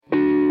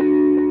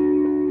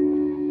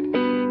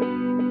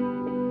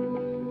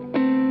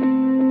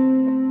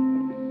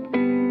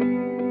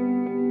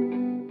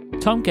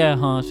Tom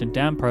Gerhardt and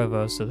Dan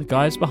Provost are the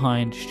guys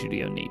behind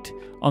Studio Neat.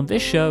 On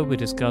this show, we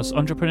discuss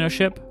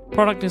entrepreneurship,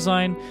 product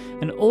design,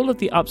 and all of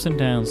the ups and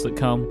downs that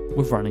come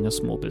with running a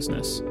small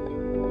business.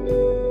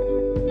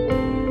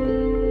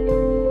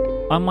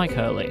 I'm Mike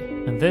Hurley,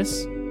 and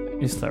this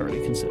is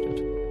Thoroughly Considered.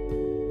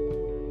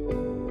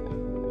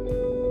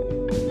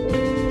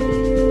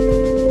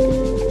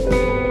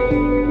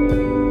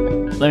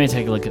 Let me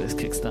take a look at this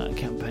Kickstarter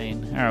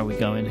campaign. How are we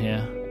going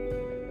here?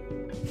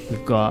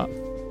 We've got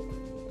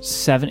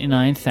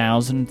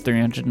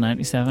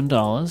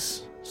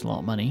 $79,397. It's a lot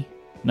of money.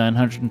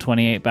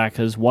 928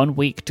 backers, 1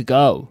 week to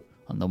go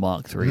on the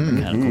Mark III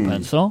mechanical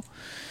pencil.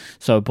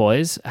 So,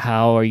 boys,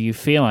 how are you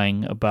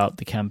feeling about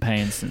the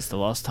campaign since the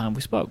last time we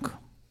spoke?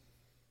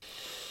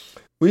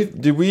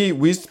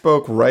 We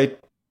spoke right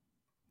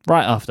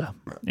after.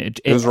 It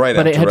was right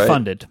but after, it had right?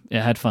 funded.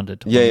 It had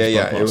funded.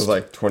 Yeah. It was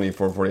like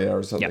 24, 48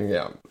 hours or something.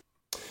 Yeah.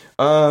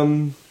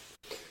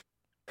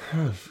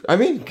 I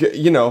mean,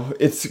 you know,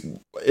 it's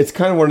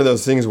kind of one of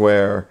those things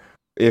where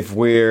if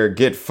we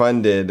get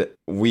funded,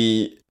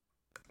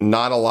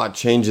 not a lot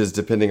changes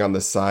depending on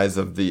the size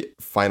of the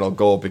final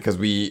goal, because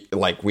we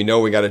know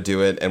we got to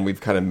do it and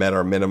we've kind of met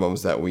our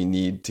minimums that we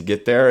need to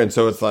get there. And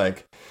so it's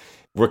like,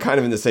 we're kind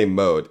of in the same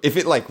mode. If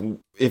it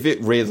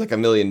raised like $1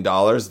 million,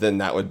 then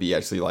that would be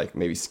actually like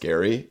maybe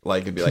scary.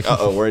 Like it'd be like,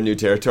 we're in new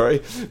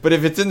territory. But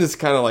if it's in this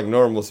kind of like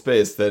normal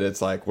space, then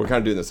it's like, we're kind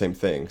of doing the same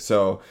thing.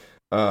 So,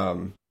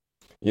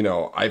 you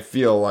know, I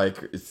feel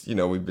like it's, you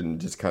know, we've been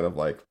just kind of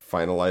like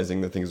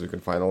finalizing the things we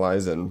can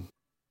finalize and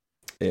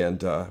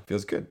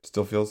feels good.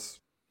 Still feels,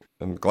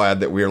 I'm glad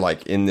that we're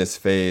like in this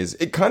phase.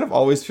 It kind of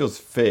always feels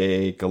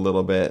fake a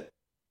little bit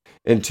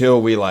until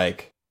we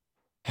like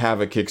have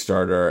a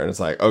Kickstarter and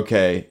it's like,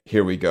 okay,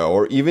 here we go.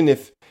 Or even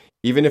if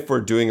we're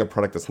doing a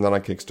product that's not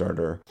on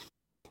Kickstarter,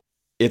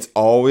 it's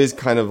always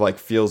kind of like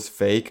feels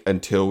fake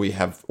until we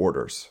have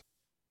orders,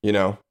 you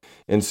know?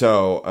 And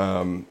so,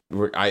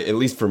 at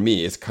least for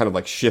me, it's kind of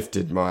like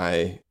shifted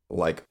my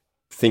like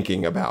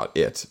thinking about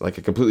it. Like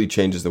it completely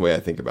changes the way I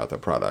think about the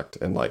product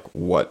and like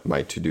what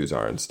my to-dos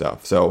are and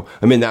stuff. So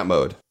I'm in that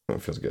mode.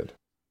 It feels good.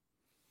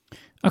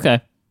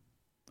 Okay.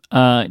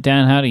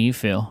 Dan, how do you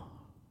feel?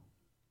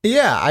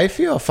 Yeah, I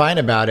feel fine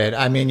about it.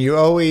 I mean, you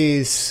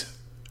always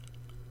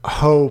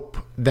hope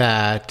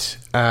that,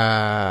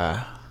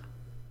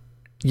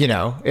 you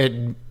know,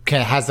 it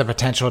has the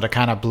potential to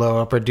kind of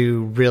blow up or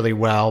do really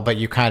well, but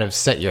you kind of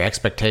set your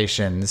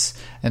expectations.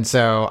 And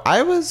so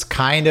I was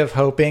kind of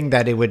hoping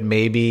that it would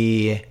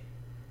maybe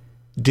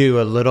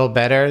do a little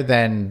better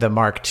than the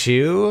Mark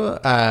II,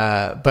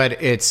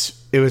 but it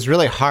was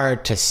really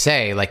hard to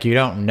say. Like, you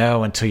don't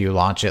know until you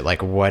launch it,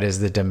 like, what is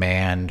the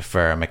demand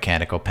for a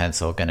mechanical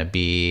pencil going to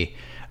be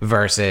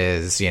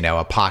versus, you know,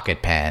 a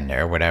pocket pen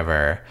or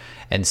whatever.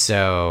 And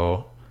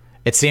so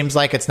it seems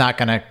like it's not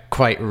going to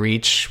quite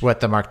reach what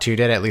the Mark II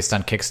did, at least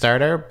on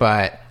Kickstarter,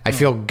 but I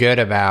feel good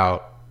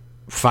about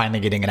finally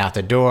getting it out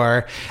the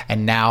door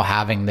and now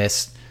having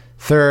this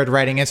third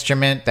writing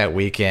instrument that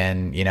we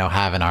can, you know,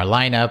 have in our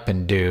lineup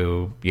and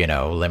do, you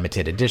know,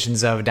 limited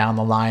editions of down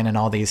the line and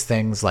all these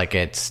things. Like,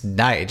 it's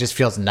nice. It just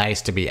feels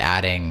nice to be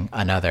adding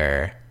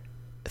another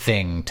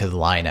thing to the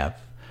lineup.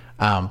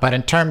 But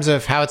in terms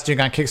of how it's doing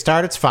on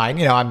Kickstarter, it's fine.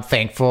 You know, I'm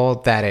thankful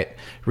that it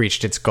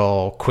reached its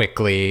goal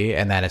quickly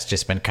and that it's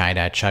just been kind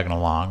of chugging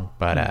along.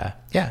 But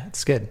yeah,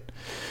 it's good.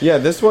 Yeah,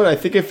 this one, I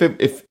think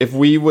if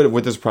we would,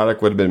 with this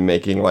product, would have been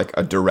making like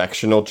a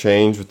directional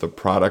change with the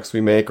products we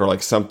make, or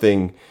like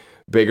something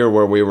bigger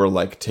where we were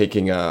like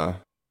taking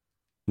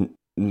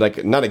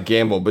like not a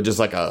gamble, but just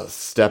like a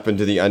step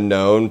into the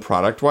unknown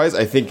product wise,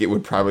 I think it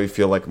would probably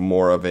feel like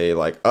more of a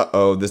like,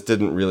 this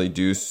didn't really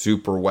do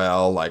super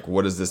well. Like,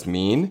 what does this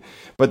mean?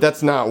 But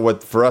that's not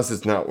what, for us,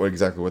 it's not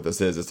exactly what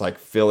this is. It's like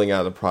filling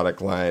out a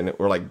product line.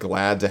 We're like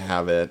glad to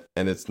have it.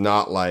 And it's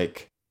not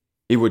like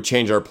it would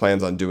change our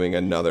plans on doing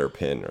another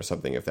pin or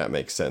something, if that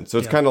makes sense. So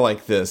it's kind of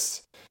like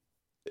this.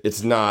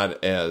 It's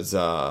not as,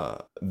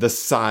 the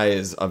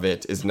size of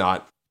it is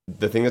not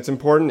the thing that's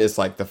important. Is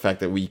like the fact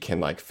that we can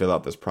like fill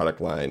out this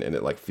product line and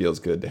it like feels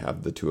good to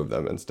have the two of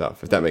them and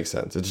stuff, if that makes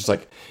sense. It just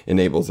like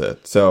enables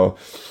it. So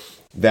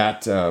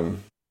that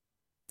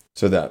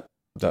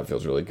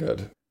feels really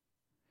good.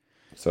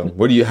 So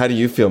how do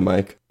you feel,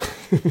 Mike?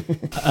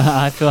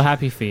 I feel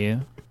happy for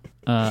you,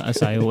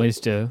 as I always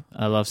do.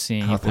 I love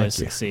seeing you boys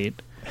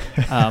succeed.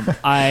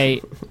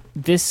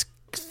 This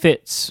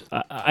fits.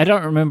 I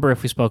don't remember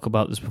if we spoke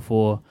about this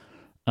before.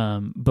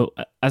 But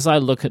as I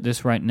look at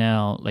this right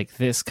now, like,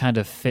 this kind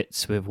of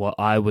fits with what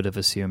I would have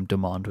assumed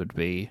demand would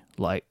be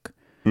like.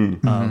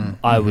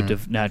 I would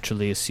have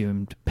naturally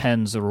assumed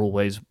pens are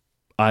always,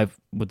 I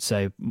would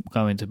say,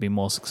 going to be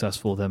more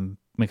successful than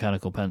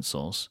mechanical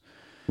pencils.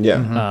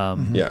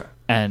 Yeah.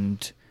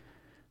 And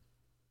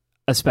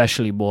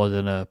especially more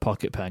than a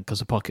pocket pen,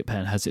 because a pocket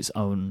pen has its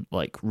own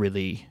like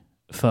really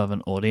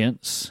fervent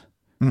audience.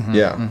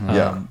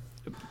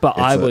 But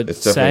I would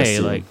say,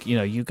 like, you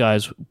know, you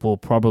guys will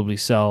probably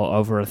sell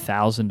over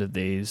 1,000 of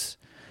these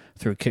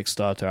through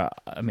Kickstarter.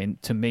 I mean,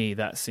 to me,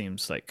 that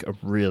seems like a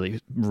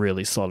really,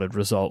 really solid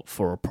result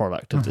for a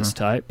product of this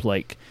type.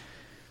 Like,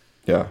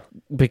 Yeah.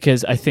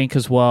 because I think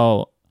as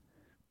well,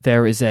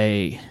 there is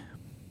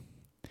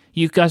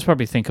you guys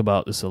probably think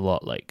about this a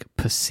lot, like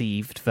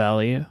perceived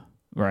value,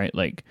 right?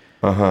 Like,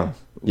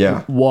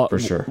 Yeah, what, for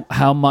sure.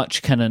 how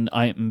much can an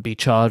item be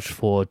charged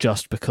for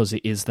just because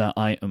it is that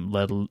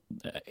item,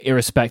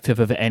 irrespective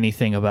of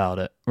anything about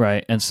it,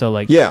 right? And so,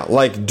 like, Yeah,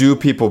 like, do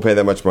people pay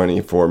that much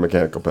money for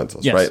mechanical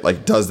pencils, Yes. right?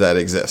 Like, does that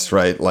exist,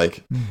 right?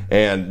 Like,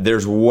 and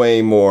there's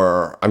way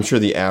more. I'm sure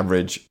the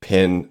average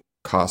pin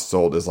cost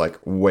sold is like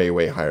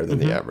way higher than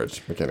the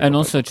average mechanical. and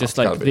also pencil just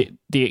cost. like Gotta be.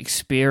 the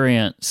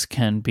experience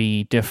can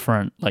be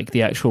different. Like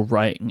the actual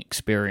writing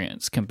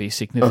experience can be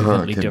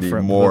significantly can different. be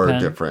with a more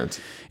pen. different.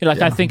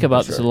 Like I think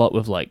about this sure. a lot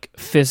with like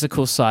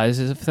physical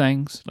sizes of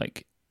things.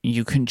 Like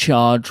you can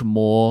charge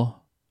more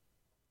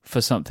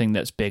for something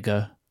that's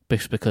bigger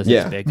just because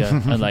Yeah. it's bigger.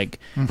 And like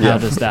how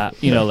does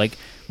that, like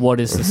what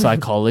is the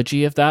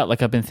psychology of that?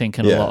 Like I've been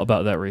thinking a Yeah. lot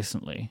about that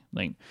recently.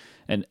 Like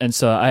and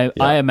so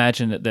I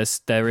imagine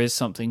that there is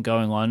something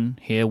going on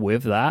here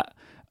with that.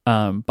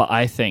 But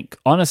I think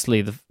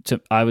honestly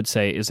I would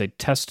say is a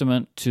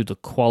testament to the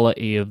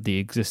quality of the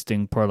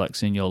existing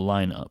products in your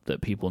lineup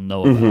that people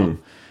know about.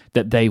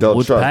 That They'll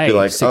would trust, pay be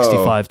like,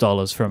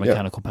 $65 for a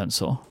mechanical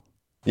pencil.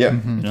 Yeah.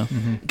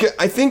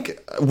 I think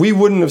we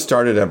wouldn't have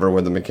started ever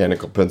with a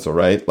mechanical pencil,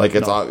 right? Like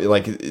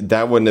like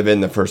that wouldn't have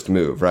been the first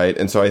move, right?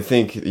 And so I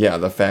think,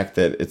 the fact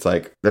that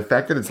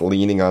it's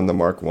leaning on the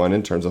Mark I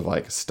in terms of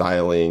like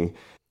styling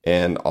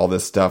and all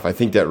this stuff, I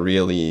think that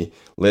really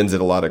lends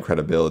it a lot of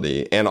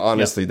credibility. And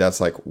honestly, that's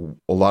like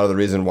a lot of the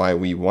reason why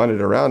we want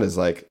it around is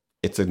like,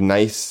 it's a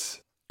nice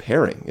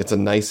pairing. It's a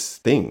nice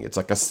thing. It's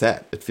like a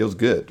set. It feels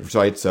good,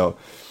 right? So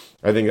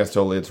I think that's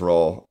totally its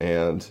role.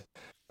 And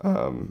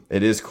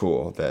it is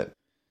cool that,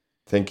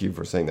 thank you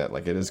for saying that.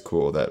 Like, it is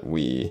cool that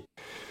we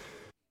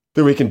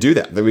can do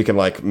that we can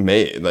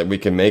we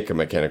can make a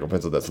mechanical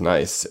pencil that's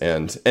nice.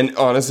 And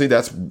honestly,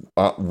 that's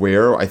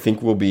where I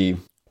think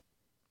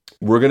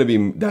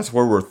that's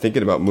where we're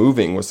thinking about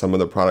moving with some of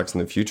the products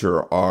in the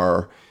future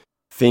are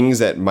things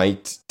that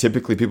might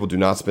typically people do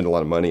not spend a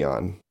lot of money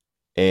on.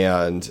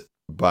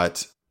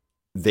 But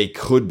they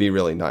could be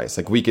really nice.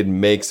 Like we could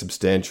make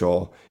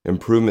substantial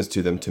improvements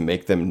to them to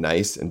make them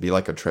nice and be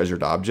like a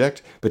treasured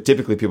object, but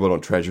typically people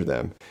don't treasure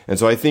them. And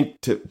so I think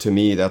to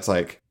me, that's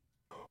like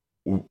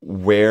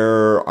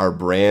where our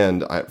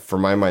brand, for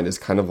my mind, is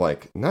kind of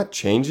like not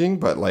changing,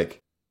 but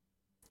like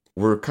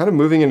we're kind of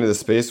moving into the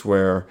space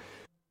where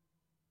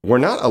we're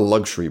not a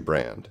luxury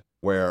brand,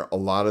 where a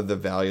lot of the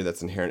value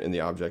that's inherent in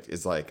the object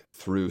is like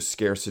through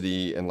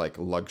scarcity and like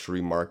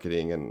luxury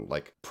marketing and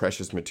like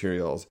precious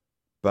materials.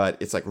 But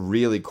it's like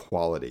really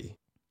quality.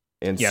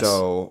 And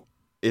so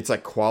it's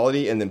like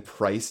quality and then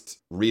priced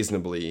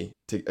reasonably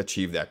to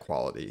achieve that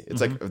quality.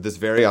 It's like this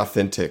very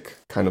authentic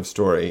kind of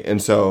story.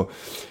 And so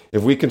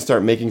if we can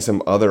start making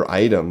some other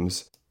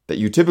items that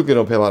you typically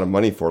don't pay a lot of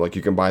money for, like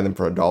you can buy them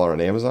for $1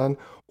 on Amazon,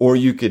 or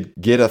you could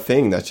get a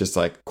thing that's just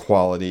like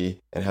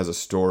quality and has a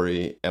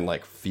story and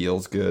like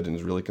feels good and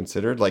is really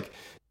considered. Like,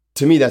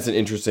 to me, that's an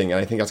interesting,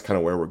 and I think that's kind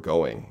of where we're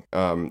going.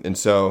 And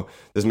so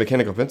this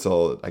mechanical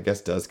pencil, I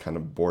guess, does kind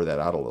of bore that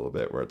out a little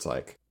bit, where it's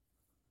like,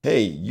 hey,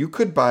 you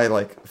could buy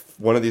like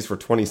one of these for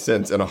 20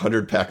 cents and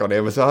 100 pack on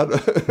Amazon,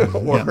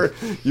 or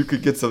you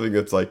could get something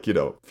that's like,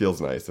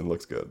 feels nice and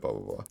looks good, blah,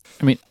 blah, blah.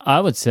 I mean,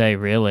 I would say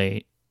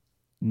really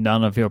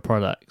none of your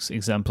products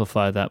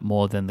exemplify that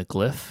more than the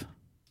Glyph.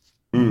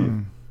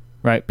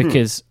 Right?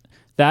 Because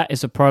that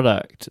is a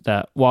product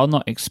that, while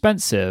not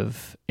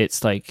expensive,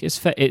 it's like it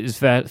is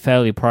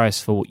fairly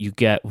priced for what you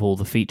get with all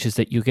the features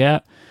that you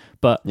get.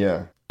 But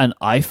an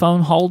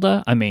iPhone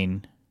holder, I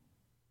mean,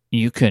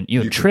 you can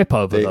trip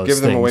over those things.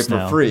 Give them away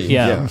now. for free.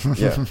 Yeah.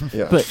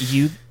 But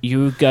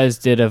you guys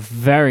did a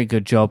very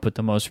good job with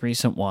the most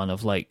recent one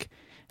of like,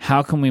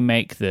 how can we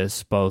make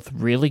this both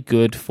really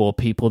good for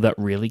people that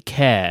really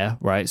care,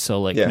 right?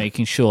 So like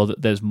making sure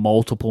that there's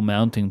multiple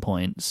mounting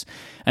points,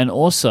 and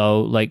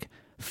also like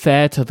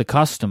fair to the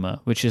customer,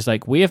 which is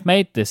like, we have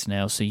made this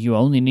now, so you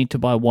only need to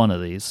buy one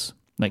of these.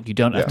 Like you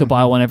don't have to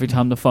buy one every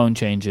time the phone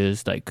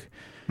changes. Like,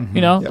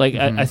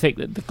 I think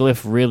that the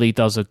Glyph really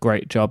does a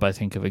great job, I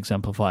think, of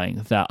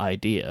exemplifying that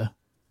idea.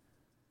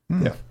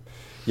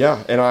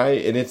 Yeah,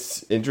 and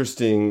it's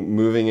interesting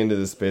moving into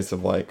the space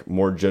of like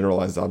more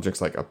generalized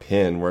objects like a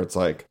pin, where it's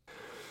like,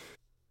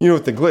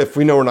 with the Glyph,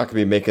 we know we're not going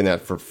to be making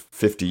that for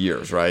 50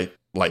 years, right?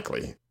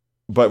 Likely.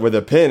 But with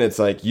a pin, it's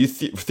like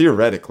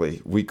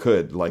theoretically we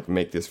could like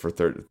make this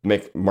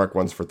make Mark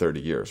I's for 30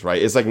 years,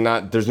 right? It's like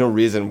there's no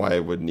reason why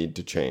it would need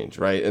to change,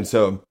 right? And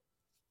so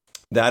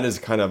that is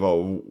kind of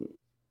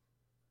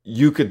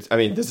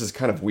this is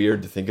kind of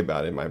weird to think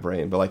about in my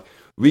brain, but like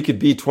we could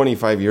be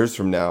 25 years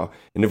from now,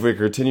 and if we're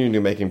continuing to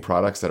making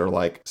products that are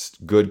like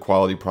good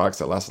quality products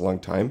that last a long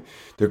time,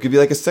 there could be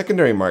like a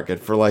secondary market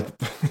for like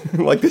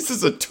like this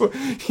is a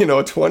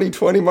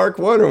 2020 Mark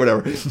I or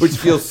whatever, which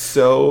feels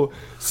so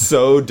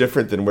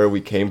different than where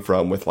we came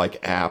from with like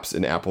apps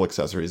and Apple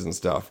accessories and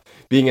stuff,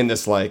 being in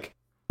this like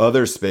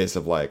other space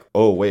of like,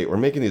 oh wait, we're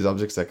making these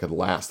objects that could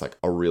last like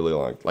a really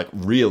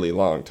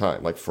long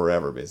time, like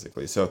forever,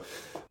 basically. So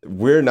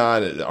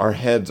our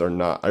heads are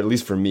not, at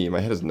least for me, my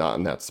head is not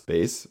in that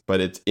space,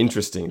 but it's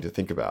interesting to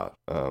think about.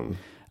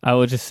 I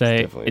would just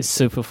say it's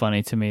super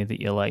funny to me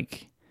that you're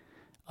like,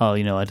 oh,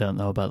 I don't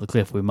know about the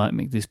glyph. We might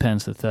make these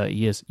pens for 30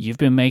 years. You've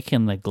been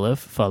making the glyph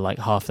for like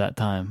half that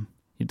time.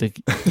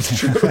 It's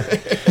true.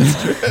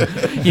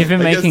 You've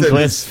been making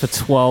glyphs for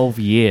 12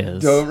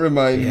 years. Don't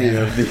remind me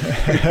of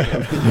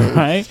the...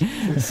 Right?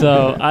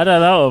 So I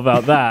don't know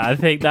about that. I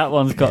think that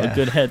one's got a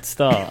good head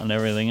start on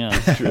everything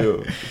else. It's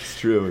true.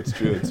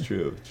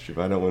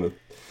 I don't want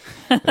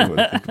to think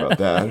about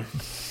that.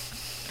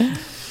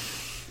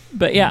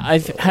 But yeah,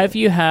 have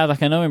you had,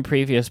 like, I know in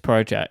previous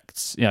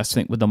projects, I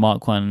think with the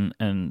Mark 1,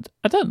 and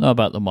I don't know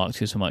about the Mark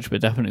 2 so much, but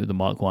definitely with the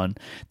Mark 1,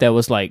 there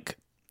was like,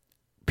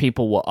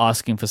 people were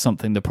asking for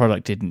something the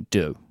product didn't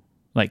do,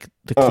 like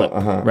the clip,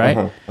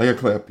 right? Like a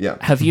clip, yeah.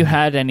 Have you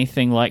had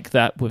anything like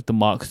that with the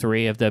Mark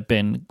 3? Have there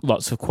been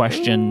lots of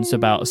questions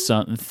about a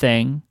certain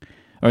thing?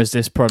 Or has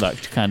this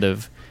product kind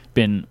of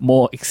been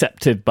more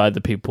accepted by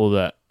the people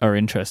that are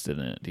interested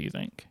in it, do you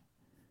think?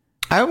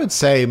 I would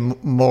say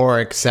more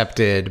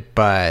accepted,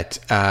 but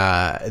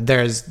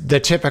there's the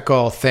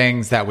typical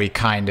things that we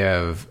kind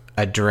of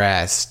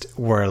addressed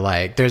were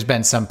like, there's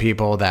been some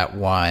people that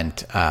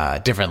want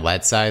different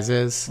lead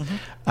sizes.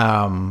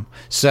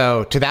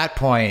 So to that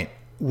point,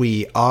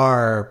 we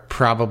are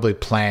probably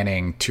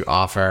planning to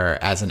offer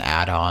as an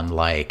add-on,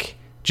 like,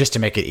 just to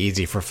make it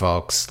easy for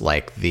folks,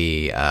 like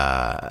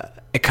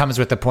it comes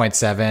with the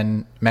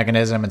 0.7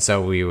 mechanism, and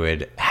so we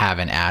would have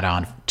an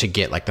add-on to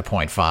get like the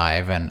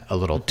 0.5 and a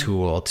little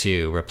tool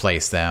to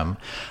replace them,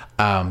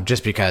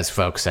 just because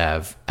folks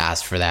have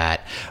asked for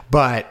that.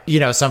 But,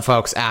 some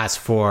folks ask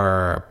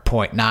for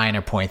 0.9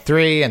 or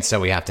 0.3, and so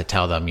we have to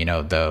tell them,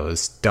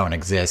 those don't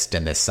exist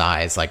in this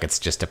size, like it's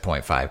just a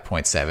 0.5,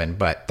 0.7.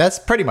 But that's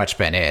pretty much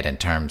been it in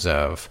terms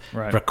of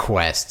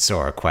requests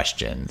or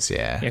questions,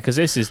 yeah. Yeah, because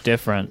this is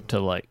different to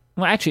like,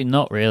 well, actually,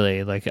 not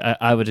really. Like,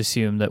 I would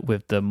assume that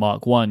with the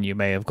Mark 1, you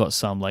may have got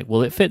some, like,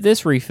 will it fit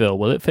this refill?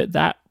 Will it fit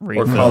that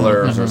refill? Or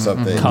colors or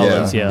something.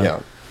 Colors,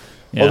 yeah.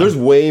 Well, there's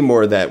way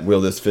more that will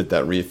this fit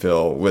that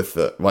refill with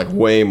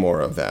way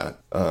more of that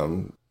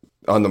on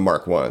the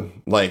Mark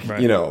 1. Like,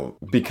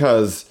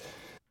 because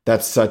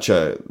that's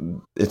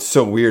it's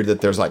so weird that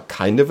there's like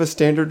kind of a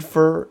standard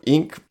for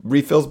ink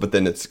refills, but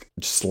then it's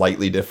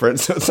slightly different.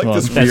 So it's like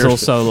this weird there's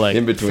also like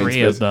in between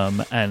 3 of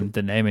them, and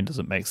the naming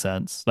doesn't make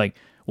sense. Like,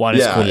 one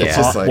is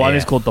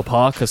called the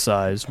Parker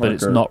size, but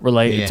it's not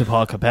related to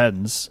Parker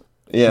pens.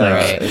 Yeah,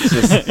 it's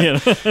just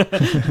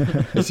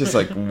it's just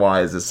like,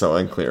 why is this so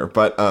unclear?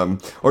 But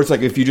or it's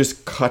like if you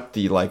just cut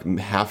the like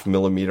 0.5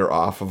 millimeter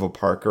off of a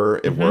Parker,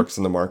 it works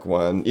in the Mark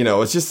 1.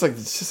 It's just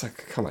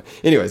like come on.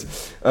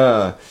 Anyways,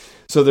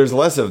 so there's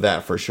less of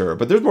that for sure,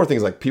 but there's more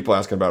things like people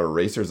asking about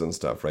erasers and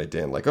stuff, right,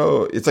 Dan? Like,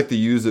 oh, it's like the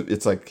use of,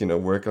 it's like,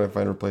 where can I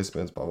find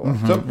replacements? Blah blah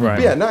blah. So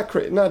yeah,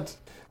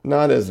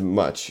 not as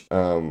much.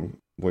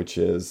 Which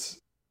I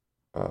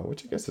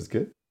guess is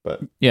good,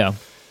 but yeah.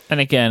 And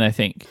again, I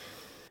think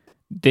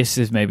this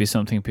is maybe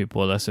something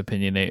people are less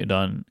opinionated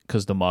on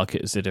because the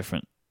market is a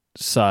different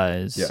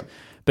size. Yeah,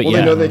 but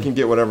they know they can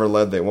get whatever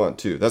lead they want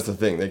too. That's the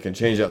thing; they can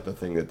change out the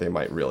thing that they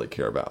might really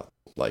care about.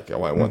 Like,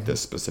 oh, I want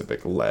this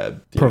specific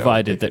lead.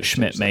 Provided that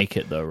Schmidt make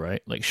it, though,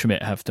 right? Like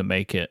Schmidt have to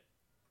make it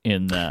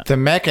in that. The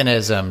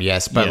mechanism,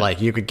 yes, but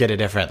like you could get a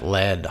different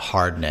lead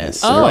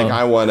hardness. So like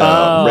I want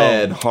a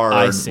red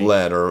hard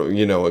lead, or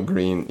a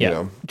green.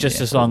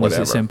 Just as long as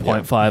it's in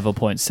 0.5 or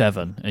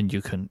 0.7, and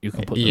you can put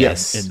them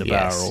in the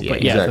barrel. But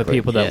exactly. for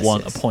people that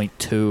want a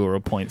 0.2 or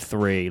a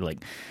 0.3,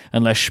 like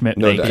unless Schmidt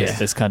make it,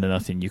 there's kind of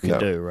nothing you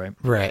can do, right?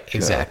 Right,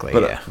 exactly.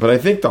 But I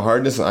think the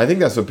hardness, I think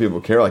that's what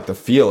people care, like the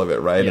feel of it,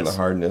 right, and the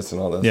hardness and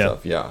all that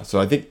stuff. Yeah. So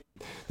I think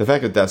the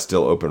fact that that's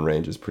still open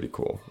range is pretty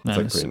cool. It's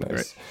like pretty nice.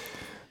 Great.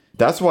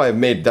 That's why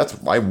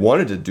I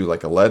wanted to do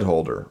like a lead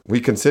holder.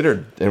 We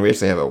considered, and we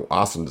actually have an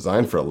awesome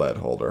design for a lead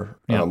holder,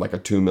 like a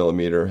 2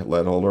 millimeter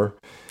lead holder.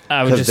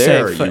 I would just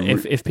say,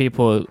 if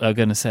people are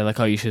going to say like,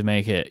 oh, you should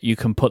make it, you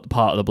can put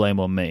part of the blame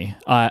on me.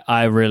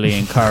 I really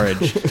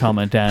encourage Tom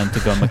and Dan to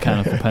go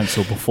mechanical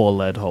pencil before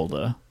lead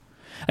holder.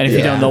 And if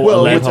you don't know what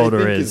a lead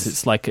holder is,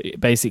 it's like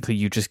basically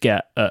you just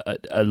get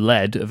a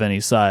lead of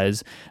any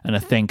size and a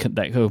thing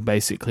that will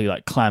basically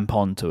like clamp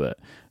onto it.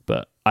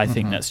 But I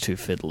think that's too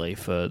fiddly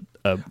for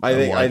a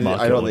wide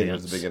market I don't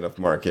audience. think there's a big enough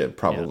market,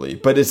 probably. Yeah.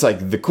 But it's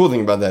like the cool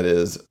thing about that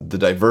is the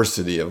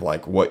diversity of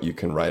like what you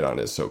can write on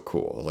is so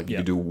cool. Like you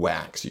can do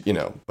wax,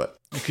 but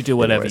you could do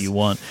whatever you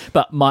want.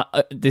 But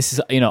this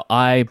is,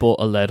 I bought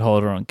a lead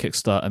holder on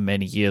Kickstarter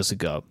many years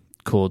ago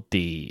called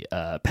the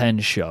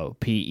Penxo,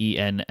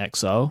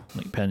 PENXO,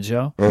 like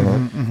Penxo,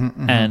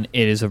 and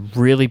it is a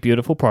really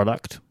beautiful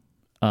product.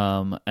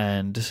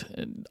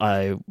 And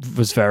I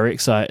was very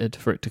excited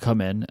for it to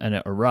come in, and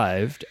it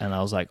arrived, and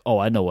I was like, oh,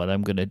 I know what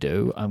I'm going to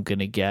do. I'm going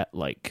to get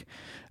like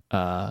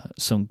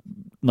some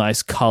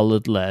nice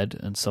colored lead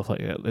and stuff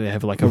like that. They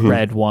have like a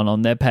red one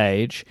on their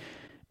page,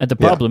 And the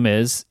problem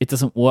is, it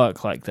doesn't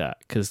work like that,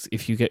 because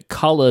if you get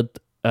colored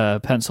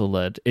pencil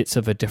lead, it's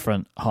of a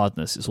different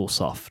hardness. It's all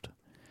soft.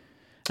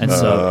 And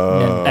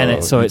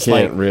so it's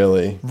like,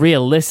 really.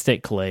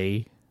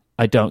 Realistically,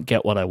 I don't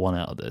get what I want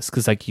out of this,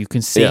 because like you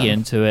can see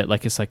into it,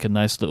 like it's like a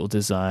nice little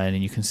design,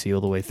 and you can see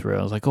all the way through.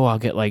 I was like, oh, I'll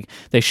get like,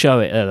 they show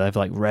it, I've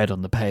like read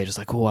on the page. It's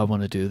like, oh, I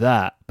want to do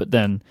that, but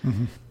then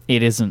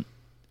it isn't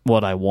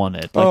what I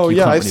wanted. Like,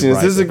 I've seen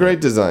this. This is a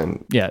great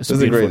design. Yeah, it's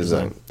a great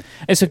design.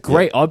 It's a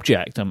great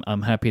object.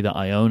 I'm happy that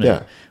I own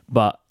it,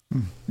 but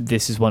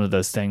this is one of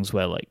those things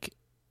where like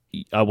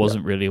I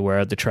wasn't really aware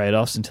of the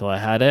trade-offs until I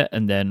had it,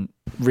 and then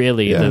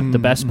really the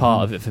best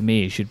part of it for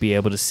me should be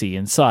able to see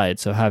inside.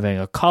 So having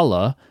a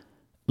color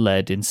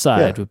lead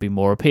inside would be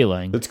more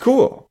appealing. It's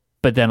cool,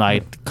 but then I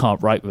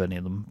can't write with any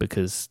of them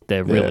because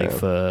they're really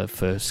for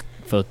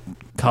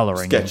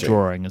coloring and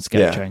drawing and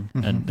sketching,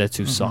 and they're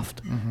too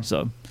soft.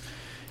 So,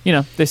 you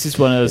know, this is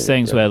one of those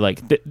things where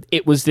like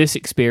it was this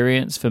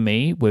experience for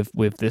me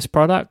with this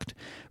product,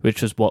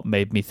 which was what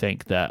made me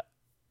think that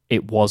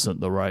it wasn't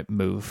the right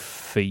move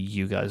for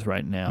you guys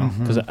right now,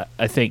 because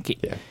I think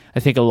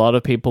a lot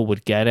of people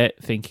would get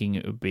it thinking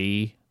it would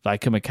be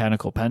like a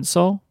mechanical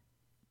pencil,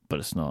 but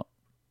it's not.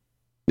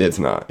 It's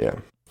not. Yeah.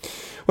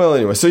 Well,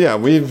 anyway, so yeah,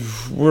 we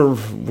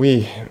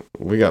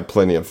got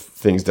plenty of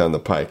things down the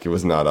pike. It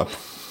was not a.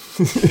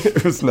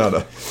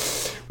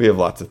 We have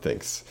lots of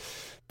things,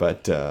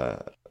 but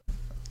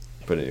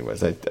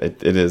anyways,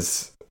 it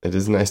is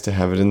nice to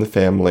have it in the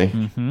family.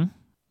 Mm-hmm.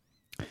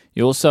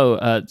 You also,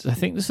 I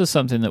think this is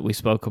something that we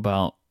spoke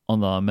about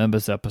on our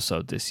members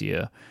episode this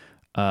year,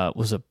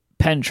 was a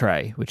pen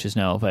tray, which is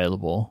now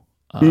available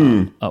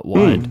at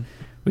Wide,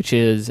 which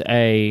is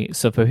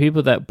so for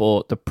people that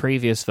bought the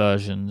previous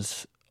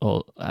versions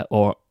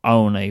or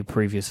own a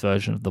previous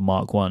version of the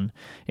Mark 1,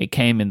 it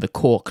came in the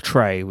cork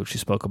tray, which we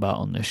spoke about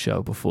on this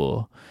show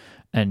before,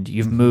 and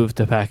you've moved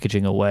the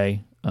packaging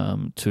away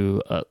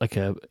to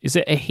is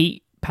it a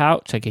heat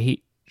pouch, like a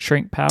heat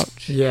shrink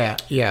pouch? Yeah,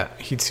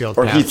 heat sealed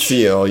or pouch. heat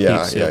seal,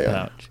 yeah.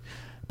 Pouch.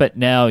 But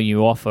now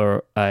you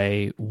offer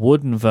a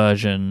wooden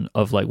version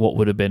of like what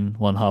would have been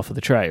one half of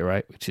the tray,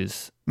 right? Which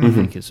is I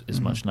think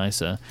is much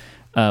nicer.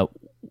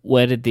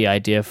 Where did the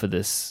idea for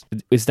this?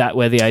 Is that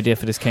where the idea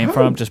for this came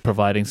from? Just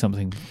providing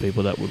something for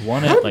people that would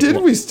want it. How did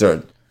we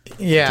start?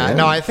 Yeah,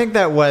 no, I think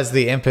that was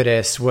the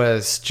impetus.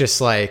 Was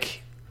just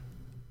like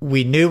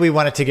we knew we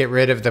wanted to get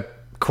rid of the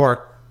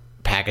cork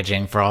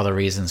packaging for all the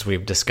reasons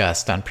we've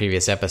discussed on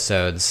previous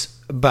episodes,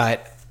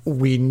 but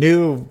we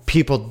knew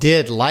people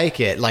did like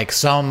it. Like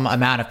some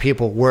amount of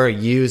people were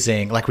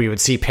using, like we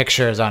would see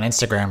pictures on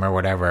Instagram or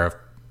whatever of,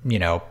 you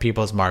know,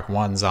 people's Mark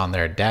 1s on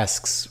their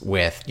desks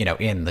with, you know,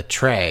 in the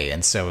tray.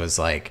 And so it was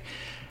like,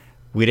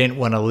 we didn't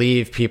want to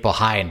leave people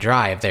high and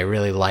dry if they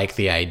really like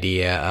the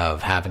idea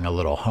of having a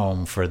little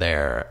home for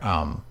their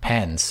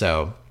pen.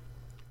 So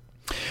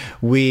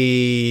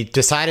we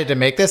decided to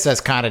make this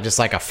as kind of just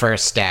like a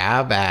first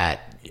stab at,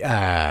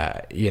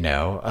 you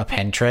know, a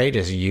pen tray,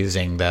 just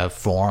using the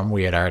form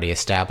we had already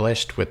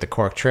established with the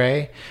cork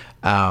tray.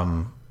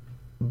 But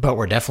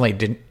we're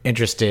definitely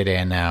interested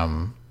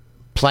in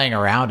playing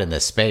around in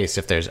this space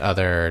if there's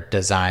other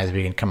designs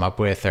we can come up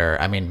with. Or,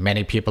 I mean,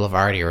 many people have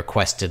already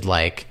requested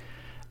like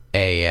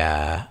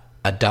a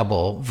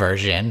double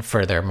version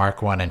for their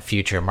Mark 1 and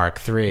future Mark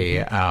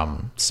 3.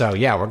 So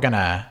yeah, we're going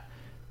to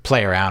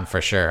play around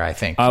for sure, I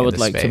think. I would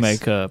like to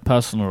make a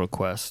personal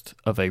request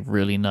of a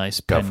really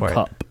nice pen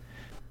cup.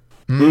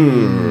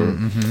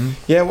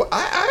 Yeah, well,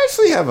 I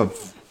actually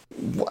have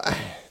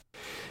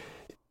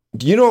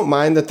you don't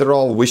mind that they're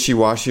all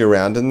wishy-washy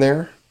around in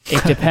there?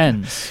 It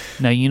depends.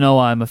 Now, you know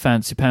I'm a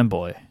fancy pen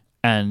boy,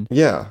 and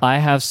I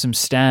have some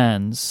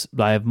stands,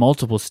 I have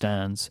multiple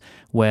stands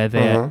where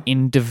they're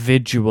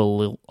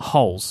individual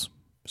holes.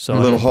 So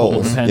little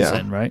holes, the pens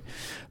in, right?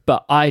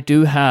 But I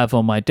do have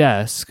on my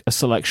desk a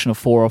selection of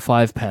 4 or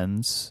 5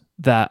 pens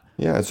that...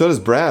 Yeah, and so does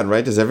Brad,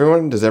 right? Does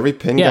every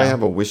pen guy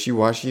have a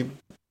wishy-washy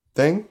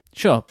thing?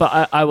 Sure,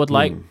 but I would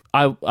like...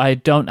 I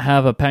don't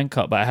have a pen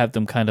cup, but I have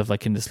them kind of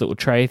like in this little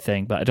tray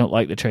thing, but I don't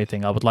like the tray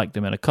thing. I would like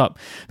them in a cup.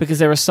 Because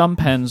there are some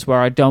pens where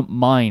I don't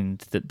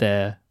mind that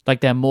they're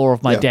more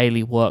of my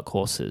daily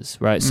workhorses,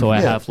 right? So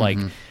I have like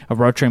a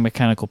rotary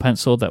mechanical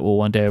pencil that will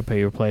one day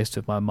be replaced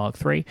with my Mark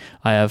III.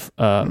 I have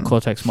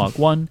Cortex Mark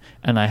 1,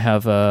 and I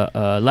have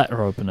a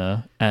letter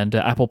opener and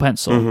an Apple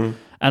Pencil.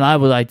 And I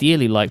would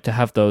ideally like to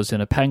have those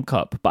in a pen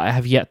cup, but I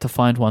have yet to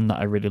find one that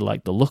I really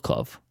like the look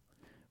of.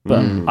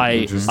 But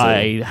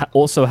I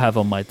also have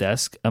on my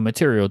desk a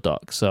material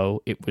dock,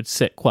 so it would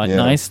sit quite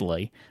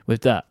nicely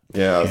with that.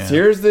 Yeah.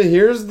 Here is the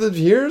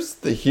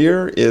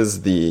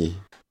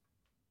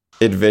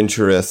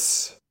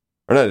adventurous,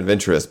 or not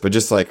adventurous, but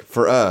just like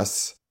for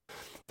us,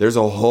 there's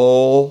a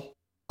whole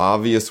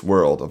obvious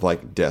world of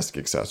like desk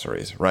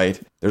accessories, right?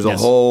 There's a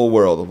whole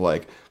world of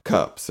like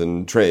cups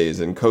and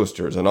trays and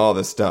coasters and all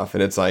this stuff,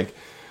 and it's like,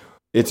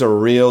 it's a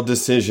real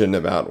decision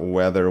about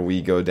whether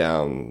we go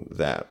down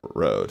that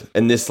road.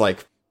 And this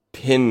like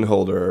pin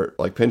holder,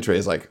 like pin tray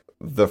is like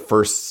the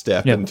first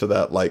step into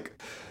that. Like,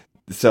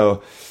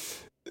 so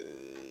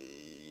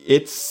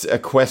It's a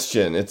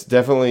question.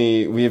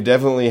 We have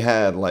definitely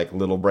had like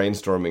little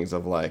brainstormings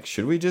of like,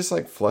 should we just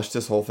like flush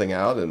this whole thing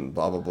out and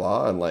blah blah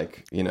blah, and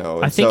like, you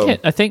know. I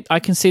think I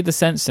can see the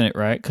sense in it,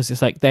 right? Because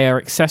it's like they are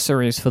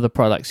accessories for the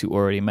products you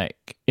already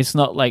make. It's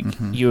not like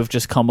you have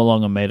just come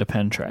along and made a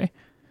pen tray.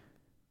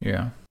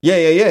 Yeah.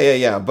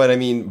 Yeah. But I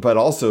mean,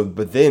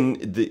 but then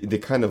the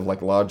kind of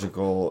like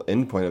logical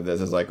endpoint of this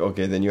is like,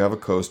 okay, then you have a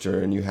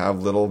coaster and you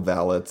have little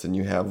valets and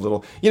you have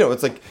little, you know,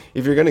 it's like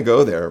if you're going to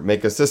go there,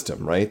 make a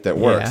system, right, that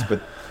works. Yeah.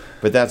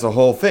 But that's a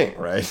whole thing,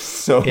 right?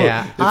 So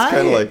Yeah. it's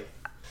kind of like,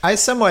 I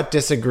somewhat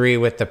disagree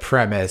with the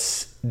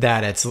premise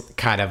that it's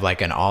kind of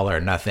like an all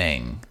or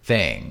nothing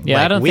thing. Yeah,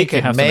 like, I don't think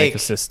you have to make a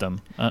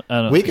system.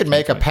 We could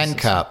make a pen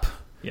cup.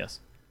 Yes.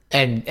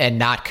 And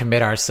not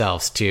commit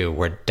ourselves to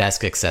we're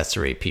desk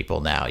accessory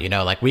people now. You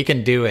know, like we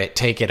can do it,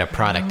 take it a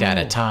product at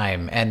a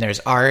time, and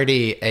there's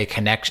already a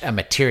connection, a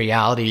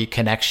materiality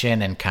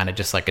connection, and kind of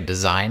just like a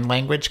design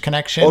language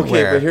connection.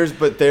 Okay,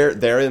 but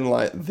therein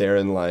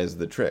lies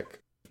the trick,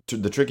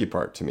 the tricky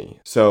part to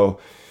me. So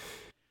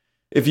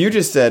if you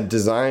just said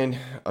design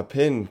a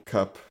pen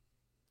cup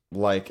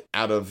like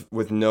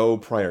with no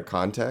prior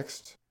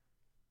context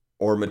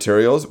or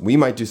materials, we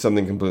might do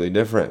something completely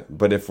different.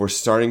 But if we're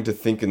starting to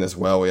think in this,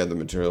 well, we have the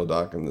material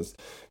dock and this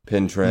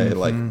pin tray,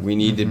 like we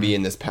need to be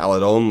in this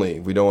palette only.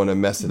 We don't want to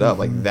mess it up.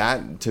 Like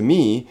that, to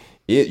me,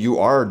 you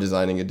are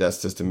designing a desk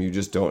system. You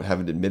just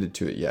haven't admitted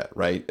to it yet,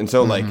 right? And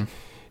so like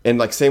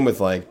same with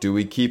like, do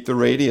we keep the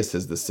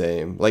radiuses the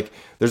same? Like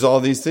there's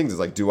all these things. It's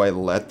like, do I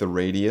let the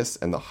radius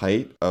and the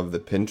height of the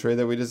pin tray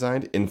that we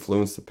designed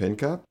influence the pin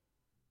cup?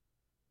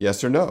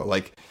 Yes or no?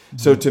 Like,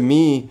 so to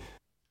me,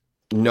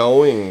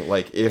 knowing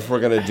like if we're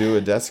gonna do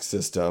a desk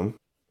system,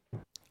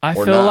 I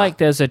feel like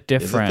there's a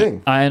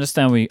different.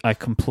 I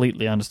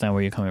completely understand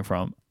where you're coming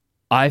from.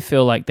 I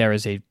feel like there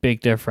is a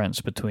big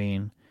difference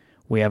between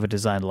we have a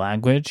design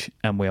language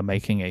and we are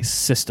making a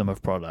system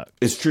of products.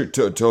 It's true,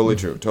 totally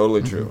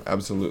true,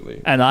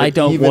 absolutely. And I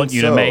don't want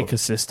you to make a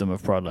system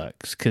of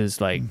products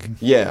because, like,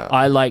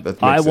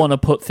 I want to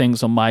put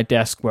things on my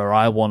desk where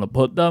I want to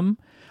put them.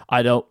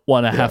 I don't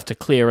want to have to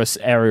clear an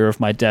area of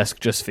my desk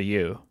just for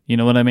you. You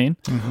know what I mean?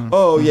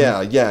 Oh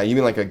yeah. You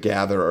mean like a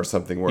gather or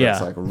something where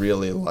it's like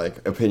really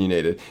like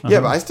opinionated.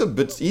 Yeah,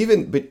 but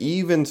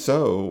even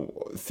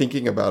so,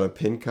 thinking about a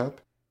pin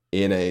cup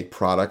in a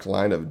product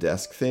line of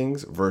desk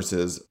things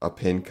versus a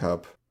pin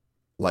cup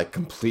like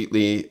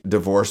completely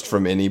divorced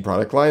from any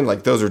product line,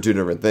 like those are two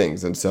different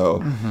things. And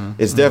so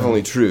it's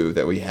definitely true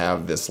that we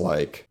have this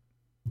like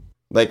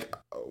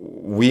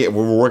we're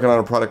working on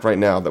a product right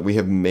now that we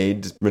have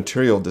made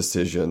material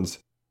decisions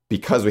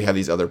because we have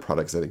these other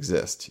products that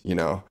exist, you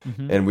know,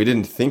 and we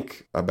didn't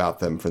think about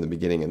them from the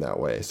begingoing in that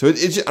way. So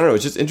it's just, I don't know,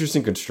 it's just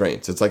interesting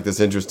constraints. It's like this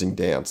interesting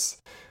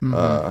dance.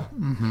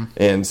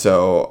 And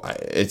so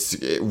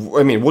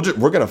we're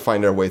going to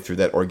find our way through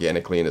that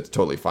organically, and it's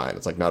totally fine.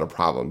 It's like not a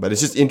problem, but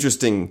it's just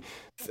interesting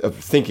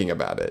thinking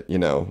about it, you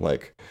know,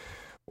 like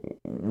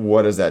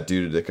what does that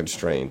do to the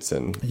constraints,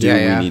 and do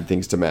we need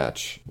things to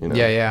match, you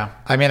know?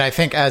 I mean, I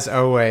think as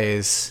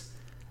always,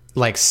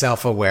 like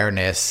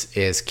self-awareness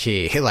is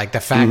key. Like the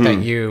fact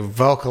that you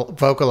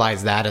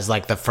vocalize that is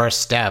like the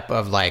first step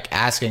of like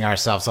asking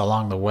ourselves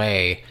along the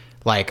way,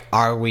 like,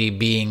 are we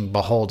being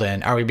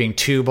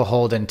too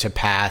beholden to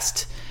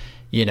past,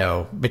 you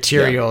know,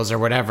 materials or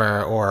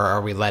whatever, or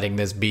are we letting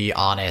this be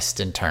honest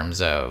in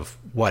terms of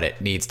what it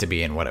needs to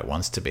be and what it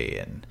wants to be?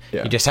 And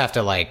you just have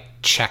to like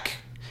check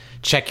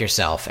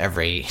yourself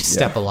every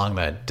step along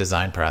the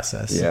design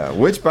process. Yeah,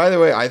 which by the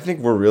way, I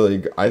think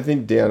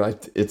Dan,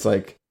 it's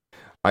like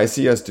I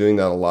see us doing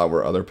that a lot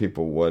where other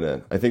people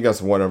wouldn't. I think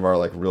that's one of our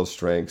like real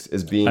strengths,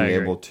 is being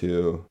able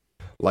to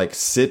like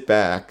sit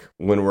back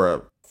when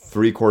we're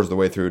 3/4 of the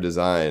way through a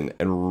design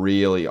and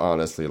really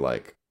honestly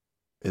like,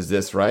 is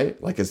this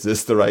right? Like, is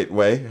this the right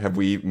way? Do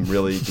we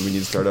need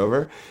to start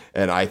over?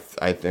 And I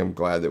am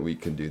glad that we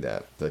can do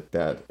that. Like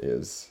that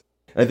is,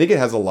 I think it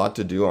has a lot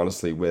to do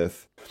honestly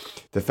with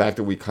the fact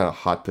that we kind of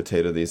hot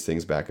potato these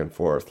things back and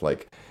forth.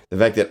 Like the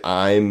fact that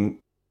I'm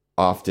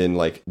often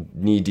like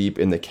knee deep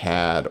in the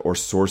CAD or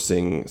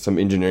sourcing some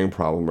engineering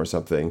problem or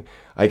something,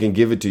 I can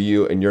give it to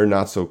you and you're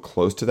not so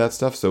close to that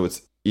stuff. So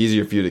it's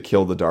easier for you to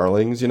kill the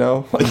darlings, you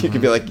know, like you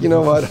can be like, you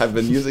know what, I've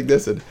been using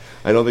this and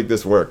I don't think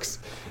this works.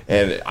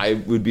 And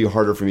it would be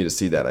harder for me to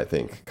see that, I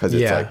think, because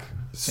it's like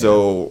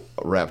so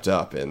wrapped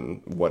up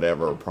in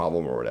whatever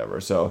problem or whatever.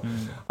 So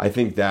I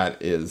think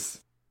that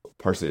is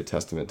partially a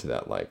testament to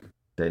that like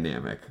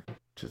dynamic,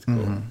 which is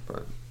cool.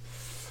 But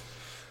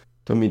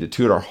don't mean to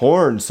toot our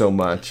horn so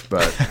much,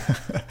 but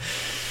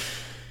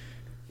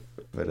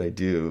but I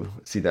do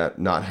see that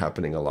not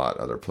happening a lot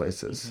other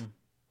places.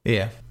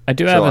 Yeah. I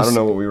do So have. I don't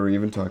know what we were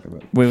even talking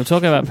about. We were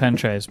talking about pen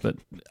trays, but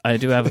I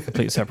do have a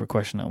complete separate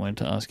question I wanted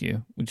to ask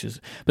you, which is,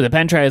 but the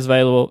pen tray is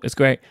available. It's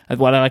great.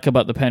 What I like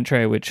about the pen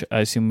tray, which I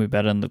assume would be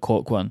better than the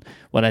cork one,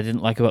 what I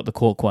didn't like about the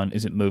cork one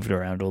is it moved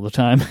around all the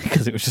time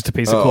because it was just a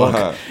piece of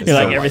cork. You're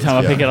like, every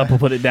time I pick it up or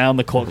put it down,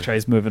 the cork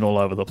tray's moving all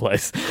over the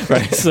place,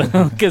 right?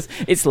 So because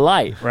it's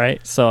light,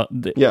 right? So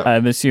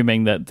I'm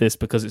assuming that this,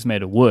 because it's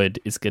made of wood,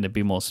 is going to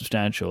be more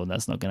substantial, and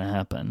that's not going to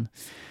happen.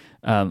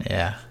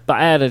 Yeah. But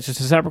I had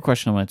just a separate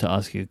question I wanted to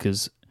ask you,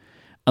 because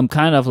I'm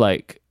kind of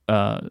like,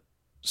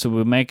 so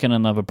we're making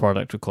another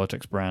product with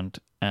Cortex brand,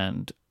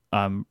 and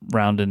I'm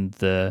rounding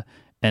the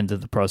end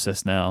of the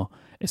process now.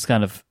 It's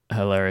kind of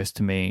hilarious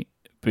to me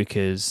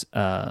because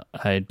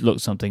I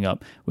looked something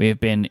up. We have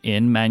been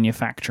in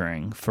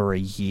manufacturing for a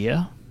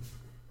year.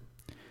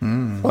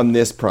 On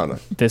this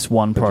product. This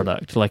one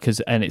product.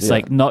 And it's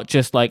like, not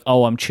just like,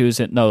 oh, I'm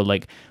choosing. No,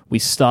 like we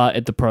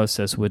started the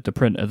process with the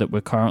printer that we're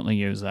currently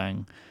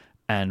using,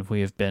 and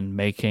we have been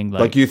making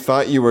like you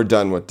thought you were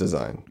done with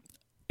design.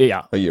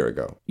 Yeah. A year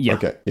ago. Yeah.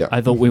 Okay. Yeah.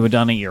 I thought we were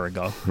done a year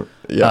ago.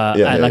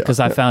 Because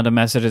I found a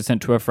message I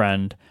sent to a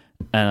friend,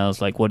 and I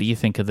was like, what do you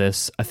think of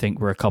this? I think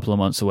we're a couple of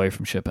months away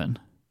from shipping.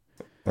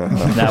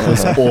 That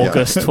was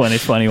August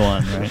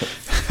 2021,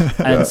 right?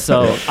 And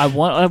so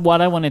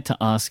what I wanted to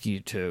ask you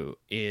to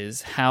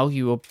is how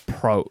you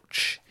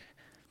approach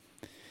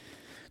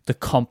the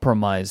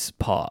compromise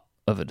part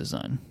of a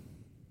design.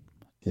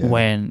 Yeah.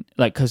 When,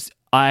 like, because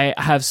I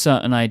have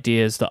certain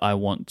ideas that I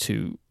want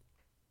to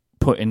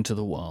put into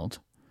the world,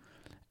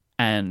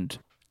 and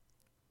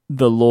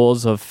the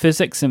laws of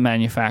physics and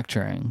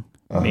manufacturing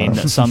mean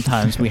that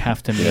sometimes we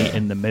have to meet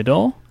in the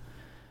middle.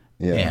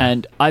 Yeah.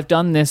 And I've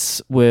done this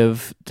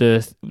with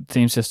the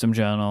Theme System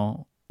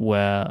Journal,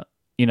 where,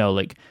 you know,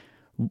 like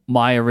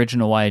my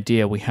original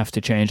idea, we have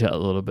to change it a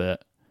little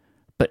bit,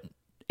 but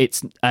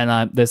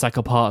there's like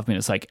a part of me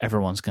that's like,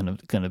 everyone's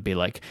gonna be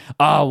like,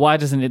 oh, why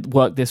doesn't it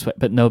work this way?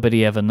 But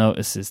nobody ever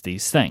notices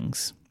these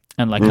things.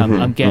 And like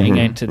I'm getting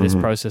into this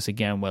process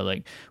again, where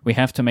like we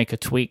have to make a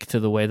tweak to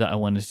the way that I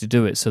wanted to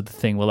do it, so the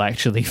thing will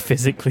actually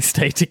physically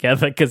stay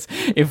together. Because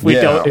if we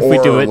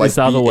do it this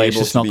other way, it's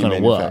just not going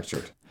to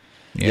work.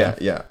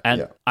 Yeah.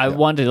 And I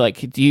wondered,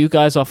 like, do you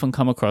guys often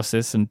come across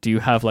this, and do you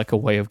have like a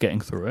way of getting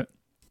through it?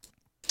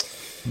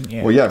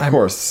 Yeah. Well, of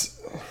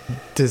course.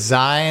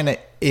 Design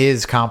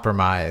is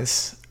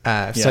compromise.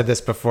 I've said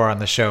this before on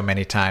the show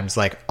many times.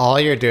 Like, all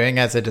you're doing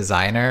as a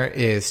designer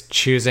is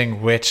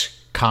choosing which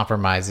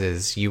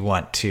compromises you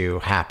want to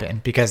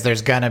happen, because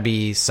there's gonna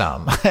be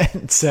some.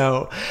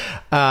 So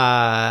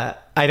I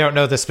don't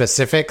know the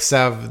specifics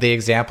of the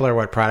example or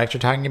what product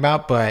you're talking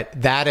about, but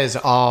that is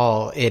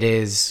all it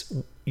is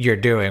you're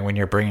doing when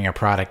you're bringing a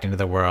product into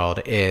the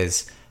world,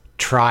 is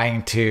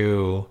trying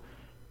to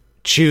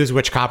choose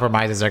which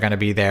compromises are going to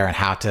be there and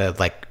how to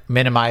like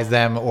minimize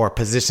them or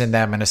position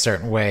them in a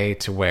certain way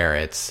to where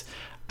it's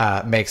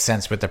makes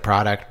sense with the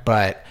product.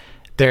 But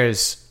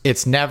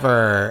it's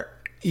never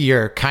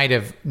your kind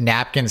of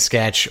napkin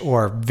sketch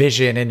or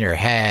vision in your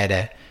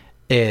head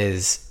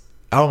is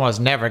almost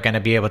never going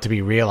to be able to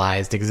be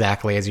realized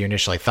exactly as you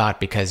initially thought,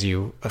 because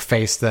you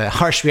face the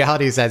harsh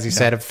realities, as you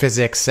said, of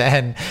physics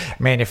and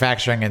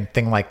manufacturing and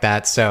thing like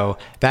that. So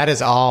that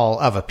is all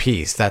of a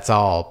piece. That's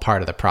all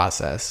part of the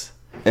process.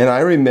 And I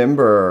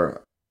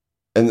remember,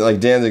 and like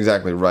Dan's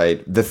exactly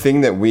right, the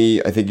thing that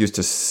we, I think, used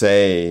to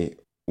say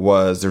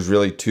was there's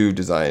really two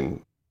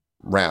design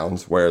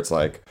rounds, where it's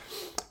like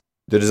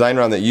the design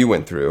round that you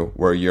went through,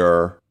 where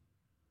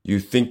you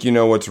think you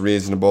know what's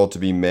reasonable to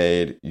be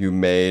made. You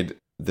made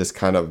this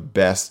kind of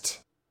best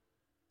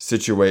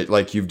situate,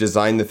 like you've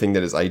designed the thing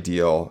that is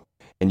ideal,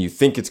 and you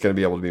think it's going to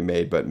be able to be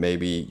made, but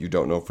maybe you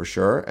don't know for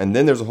sure. And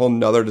then there's a whole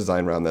nother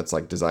design round that's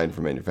like designed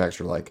for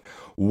manufacture. Like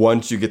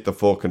once you get the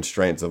full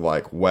constraints of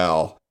like,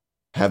 well,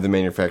 have the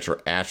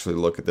manufacturer actually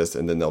look at this,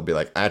 and then they'll be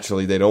like,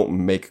 actually, they don't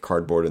make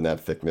cardboard in that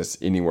thickness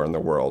anywhere in the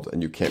world,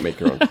 and you can't make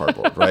your own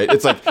cardboard, right?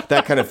 It's like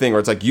that kind of thing where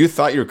it's like, you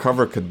thought your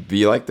cover could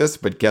be like this,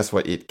 but guess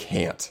what? It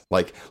can't.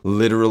 Like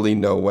literally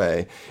no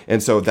way.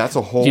 And so that's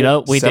a whole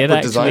we did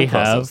actually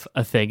process. Have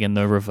a thing in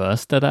the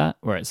reverse to that,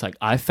 where it's like,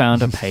 I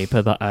found a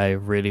paper that I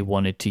really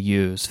wanted to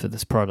use for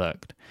this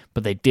product,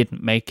 but they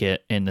didn't make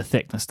it in the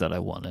thickness that I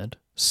wanted.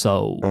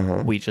 So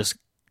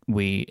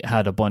we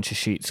had a bunch of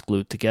sheets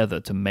glued together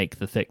to make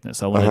the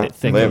thickness. I wanted it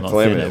thicker, not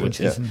thinner, which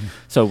is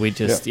so we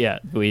just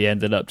we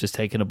ended up just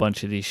taking a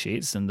bunch of these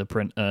sheets, and the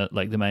print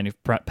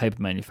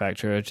paper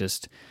manufacturer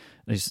just,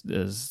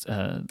 as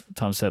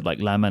Tom said, like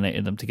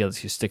laminated them together.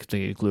 So you stick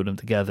them, you glue them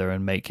together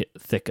and make it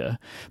thicker.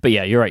 But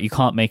yeah, you're right. You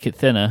can't make it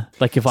thinner.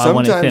 Like if I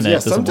want it thinner, it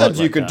doesn't sometimes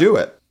work you could do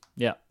it.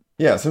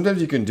 Yeah, sometimes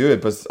you can do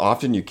it, but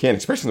often you can't,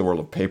 especially in the world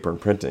of paper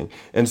and printing.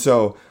 And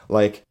so,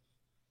 like,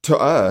 to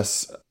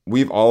us,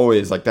 we've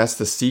always, like, that's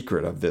the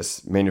secret of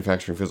this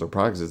manufacturing physical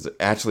products, is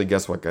actually,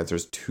 guess what, guys?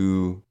 There's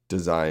two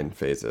design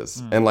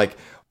phases. And like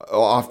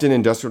often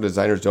industrial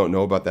designers don't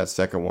know about that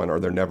second one, or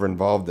they're never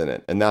involved in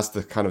it. And that's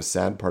the kind of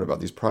sad part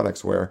about these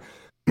products, where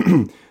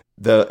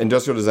the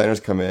industrial designers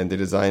come in,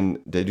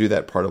 they do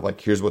that part of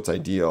like, here's what's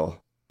ideal.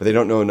 but they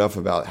don't know enough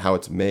about how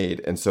it's made.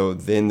 And so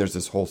then there's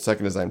this whole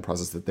second design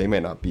process that they may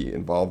not be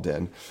involved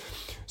in.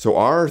 So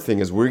our thing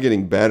is we're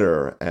getting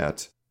better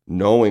at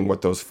knowing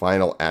what those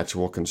final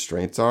actual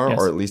constraints are,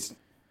 or at least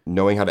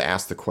knowing how to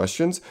ask the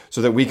questions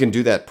so that we can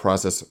do that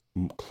process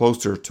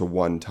closer to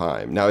one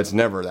time. Now, it's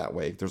never that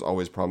way. There's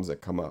always problems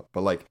that come up.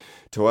 But like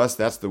to us,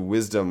 that's the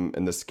wisdom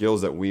and the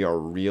skills that we are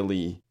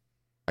really,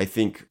 I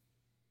think,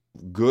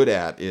 good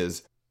at,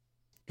 is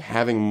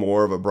having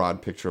more of a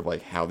broad picture of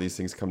like how these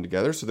things come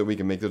together so that we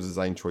can make those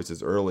design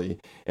choices early.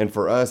 And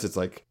for us, it's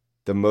like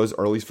the most,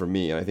 or at least for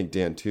me, and I think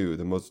Dan too,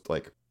 the most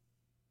like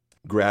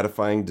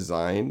gratifying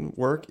design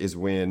work is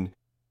when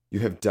you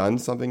have done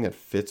something that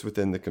fits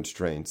within the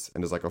constraints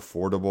and is like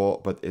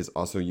affordable, but is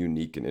also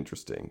unique and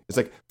interesting. It's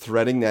like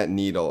threading that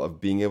needle of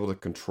being able to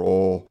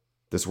control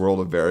this world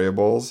of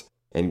variables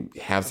and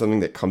have something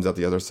that comes out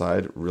the other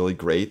side really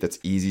great, that's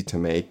easy to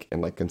make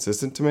and like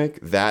consistent to make.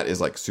 That is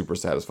like super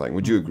satisfying.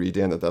 Would you agree,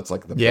 Dan, that that's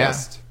like the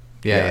best?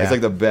 Yeah. It's like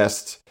the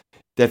best.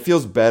 That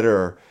feels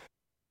better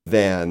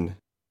than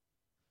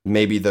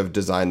maybe the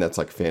design that's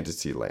like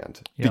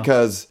Fantasyland.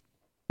 Because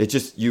it's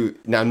just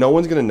now no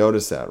one's going to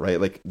notice that, right?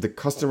 Like the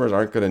customers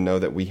aren't going to know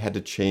that we had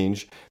to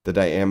change the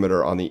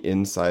diameter on the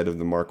inside of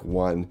the Mark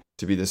I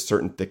to be this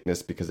certain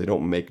thickness because they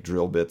don't make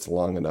drill bits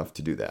long enough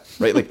to do that,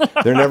 right? Like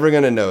they're never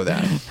going to know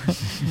that.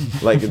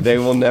 Like they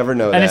will never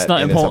know that. And it's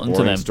not important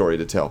to them. It's a boring story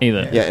to tell.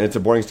 Either. Yeah, and it's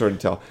a boring story to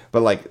tell.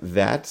 But like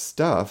that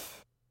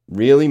stuff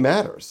really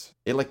matters.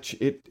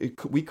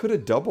 We could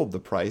have doubled the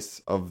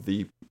price of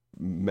the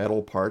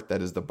metal part that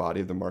is the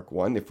body of the Mark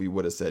I if we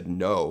would have said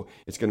no,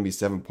 it's going to be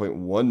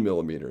 7.1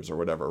 millimeters or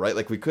whatever, right?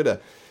 Like we could have,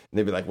 and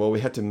they'd be like, well,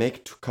 we had to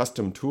make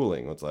custom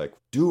tooling. It's like,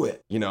 do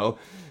it,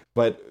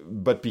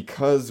 but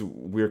because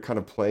we're kind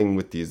of playing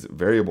with these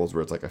variables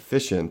where it's like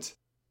efficient,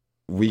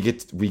 we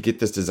get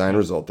this design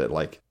result that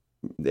like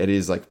it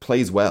is like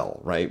plays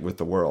well, right, with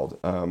the world.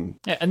 And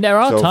there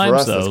are times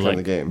us, though,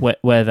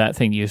 like where that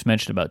thing you just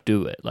mentioned about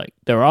do it, like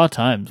there are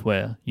times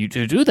where you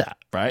do that,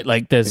 right?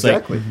 Like there's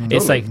exactly. Like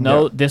it's like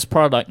no, this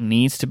product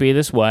needs to be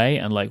this way,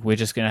 and like we're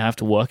just gonna have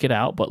to work it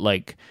out. But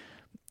like,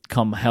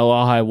 come hell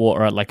or high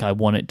water, like I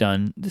want it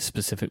done this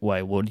specific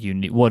way. What do you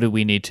need? What do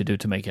we need to do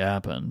to make it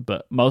happen?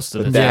 But most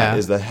of that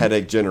is the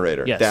headache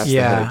generator. Yes. That's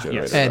the headache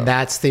generator, and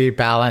that's the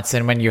balance.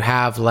 And when you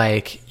have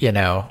like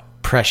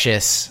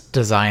precious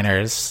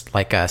designers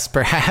like us,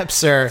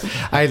 perhaps, or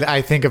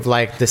I think of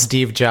like the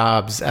Steve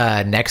Jobs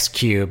Next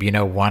Cube,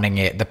 wanting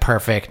it the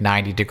perfect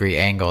 90-degree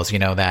angles,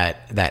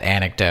 that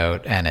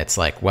anecdote, and it's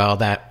like, well,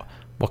 that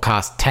will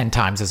cost 10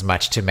 times as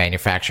much to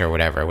manufacture or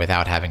whatever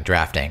without having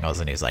draft angles,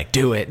 and he's like,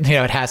 do it,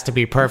 it has to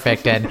be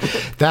perfect. And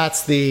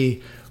that's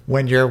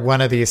when you're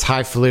one of these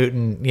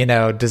highfalutin,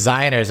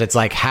 designers, it's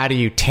like, how do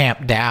you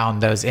tamp down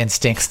those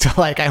instincts to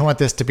like, I want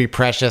this to be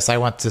precious, I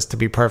want this to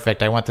be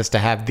perfect, I want this to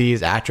have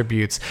these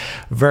attributes,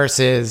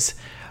 versus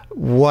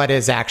what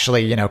is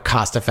actually,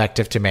 cost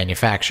effective to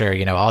manufacture,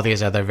 all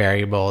these other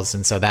variables.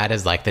 And so that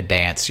is like the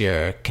dance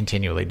you're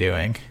continually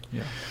doing.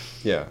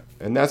 Yeah.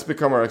 And that's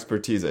become our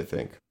expertise, I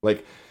think.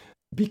 Like,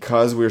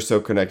 because we're so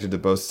connected to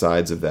both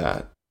sides of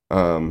that,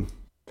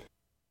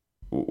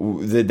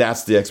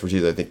 that's the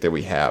expertise I think that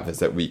we have, is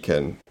that we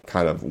can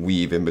kind of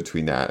weave in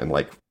between that and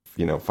like,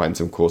 find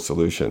some cool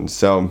solutions.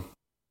 So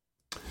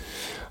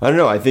I don't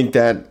know. I think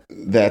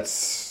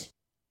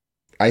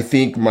I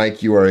think,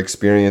 Mike, you are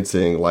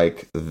experiencing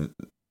like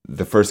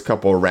the first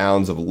couple of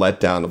rounds of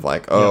letdown of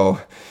like,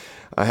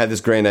 I had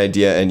this great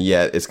idea and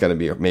yet it's going to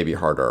be maybe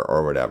harder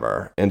or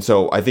whatever. And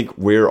so I think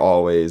we're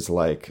always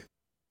like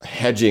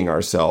hedging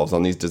ourselves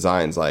on these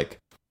designs. Like,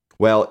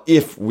 well,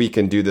 if we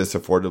can do this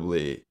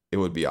affordably, it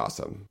would be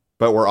awesome.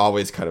 But we're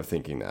always kind of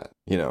thinking that,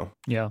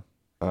 Yeah.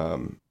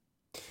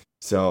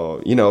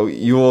 So,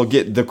 you will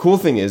get, the cool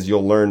thing is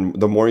you'll learn,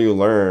 the more you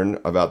learn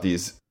about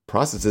these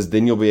processes,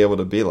 then you'll be able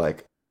to be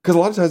like, because a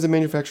lot of times the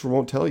manufacturer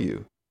won't tell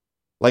you.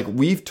 Like,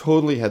 we've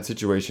totally had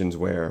situations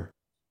where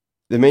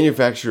the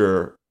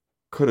manufacturer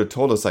could have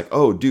told us like,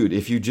 oh, dude,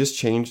 if you just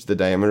change the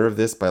diameter of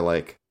this by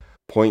like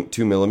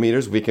 0.2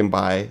 millimeters, we can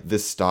buy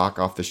this stock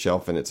off the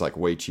shelf and it's like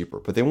way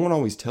cheaper. But they won't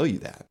always tell you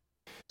that.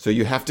 So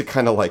you have to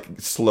kind of like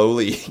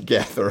slowly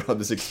gather on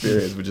this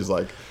experience, which is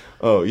like,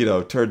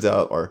 oh, turns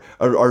out, or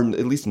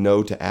at least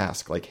know to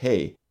ask, like,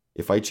 hey,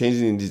 if I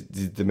change these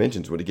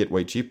dimensions, would it get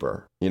way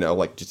cheaper?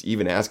 Like just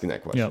even asking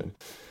that question.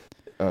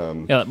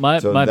 Yep.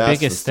 My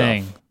biggest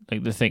thing,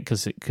 like the thing,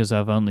 because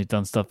I've only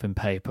done stuff in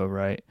paper,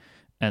 right?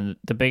 And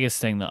the biggest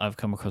thing that I've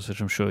come across,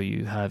 which I'm sure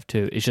you have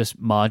too, is just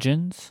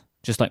margins,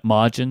 just like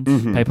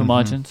margins, paper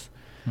margins.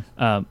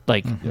 How,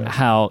 like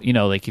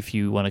if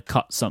you want to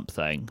cut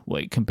something,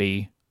 well, it can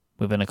be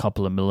within a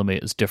couple of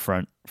millimeters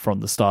different from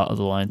the start of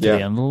the line to the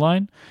end of the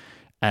line.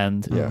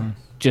 And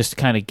just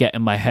kind of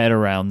getting my head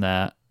around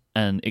that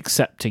and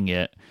accepting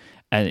it.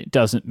 And it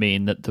doesn't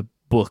mean that the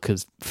book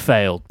has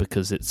failed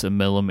because it's a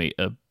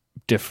millimeter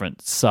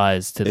different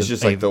size to it's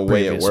just like the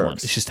way it works. One.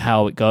 It's just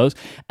how it goes.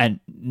 And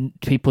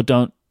people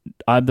don't,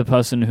 I'm the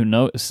person who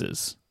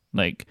notices.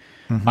 Like,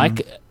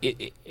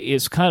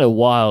 it's kind of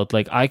wild.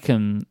 Like, I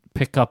can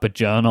pick up a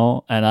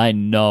journal and I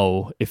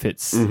know if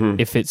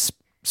it's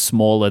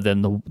smaller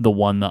than the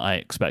one that I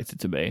expect it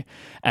to be,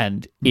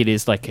 and it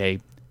is like a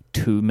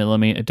 2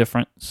 millimeter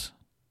difference.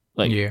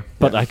 Like,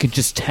 but I could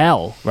just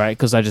tell, right?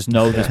 Because I just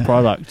know this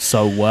product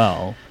so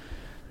well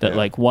that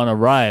like one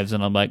arrives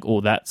and I'm like, oh,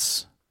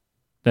 there's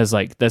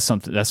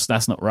something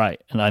that's not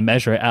right, and I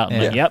measure it out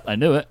and like, yep, I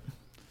knew it.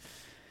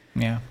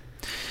 Yeah,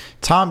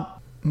 Tom,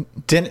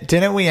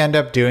 didn't we end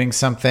up doing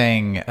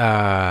something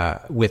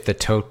with the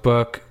tote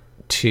book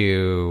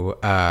to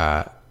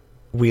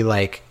we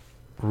like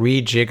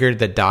rejiggered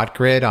the dot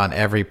grid on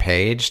every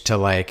page to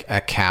like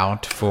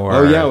account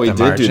for we did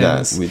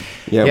margins. do that.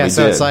 We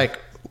So did. it's like,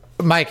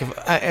 Mike,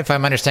 if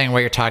I'm understanding what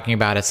you're talking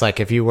about, it's like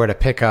if you were to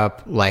pick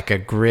up like a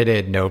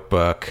gridded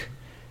notebook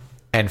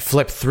and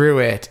flip through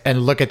it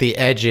and look at the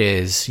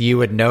edges, you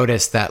would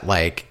notice that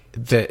like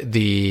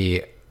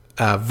the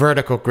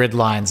vertical grid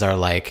lines are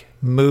like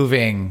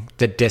moving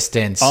the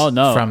distance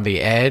from the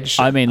edge.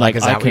 I mean, like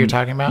is that what you're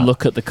talking about?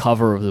 Look at the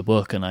cover of the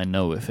book and I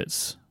know if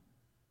it's,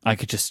 I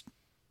could just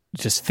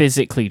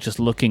physically,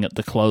 just looking at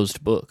the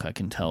closed book, I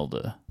can tell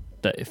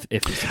that if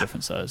it's a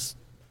different size.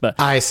 But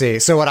I see.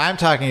 So what I'm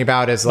talking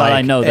about is like,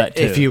 I know that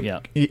too, if you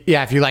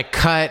if you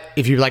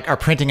are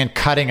printing and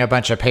cutting a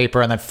bunch of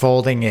paper and then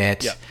folding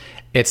it,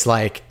 it's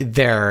like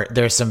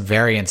there's some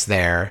variance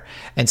there.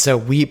 And so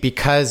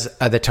because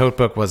the tote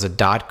book was a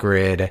dot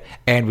grid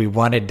and we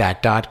wanted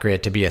that dot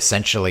grid to be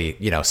essentially,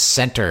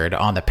 centered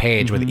on the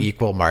page with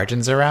equal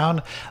margins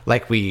around,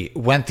 like we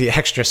went the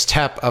extra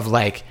step of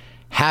like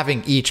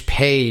having each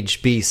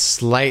page be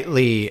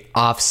slightly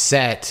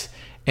offset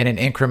in an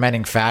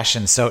incrementing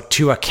fashion, so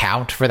to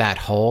account for that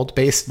fold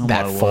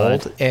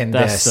in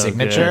the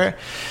signature,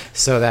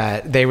 so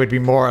that they would be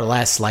more or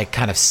less like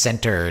kind of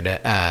centered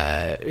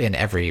in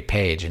every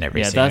page and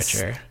every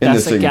signature.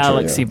 That's a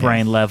galaxy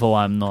brain level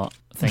I'm not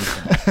thinking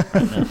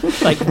right now.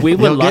 Like we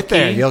were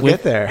lucky. You'll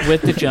get there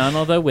with the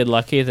journal though. We're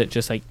lucky that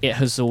just like it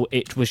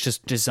was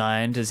just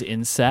designed as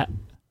inset.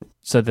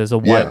 So there's a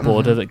white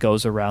border that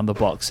goes around the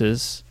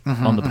boxes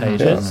on the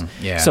pages.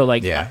 So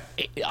like,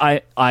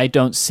 I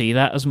don't see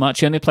that as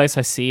much. The only place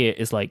I see it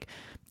is like,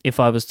 if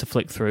I was to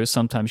flick through,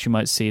 sometimes you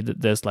might see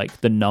that there's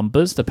like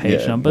the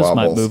page numbers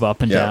might move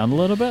up and down a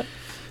little bit.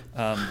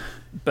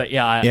 But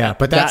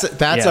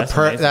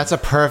that's a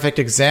perfect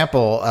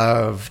example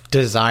of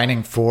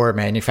designing for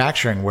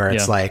manufacturing, where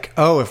it's like,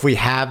 oh, if we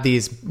have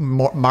these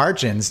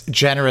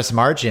generous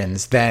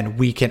margins, then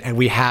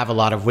we have a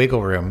lot of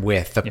wiggle room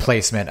with the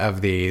placement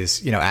of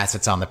these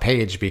assets on the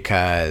page,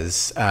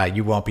 because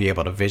you won't be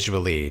able to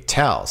visually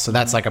tell. So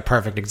that's like a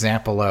perfect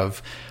example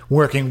of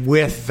working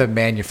with the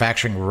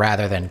manufacturing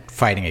rather than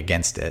fighting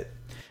against it.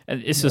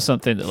 And this is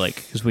something that, like,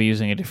 because we're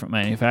using a different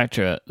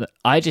manufacturer, that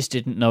I just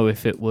didn't know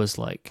if it was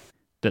like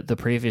that the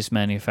previous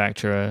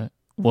manufacturer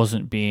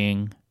wasn't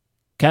being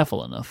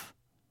careful enough.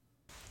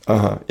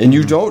 And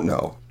you don't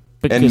know.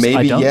 Because and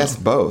maybe know.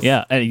 Both.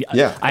 Yeah. I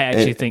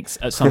actually think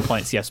at some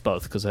points, yes,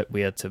 both, because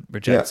we had to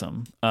reject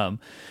some.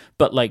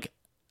 But like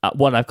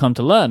what I've come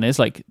to learn is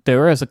like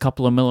there is a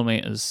couple of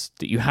millimeters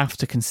that you have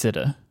to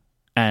consider,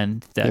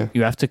 and that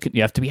you have to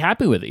be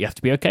happy with it. You have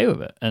to be okay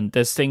with it. And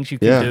there's things you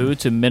can do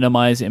to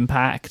minimize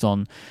impact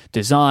on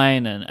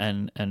design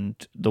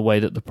and the way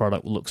that the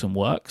product looks and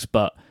works.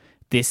 But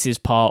this is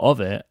part of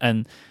it.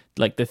 And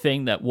like the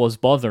thing that was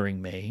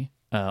bothering me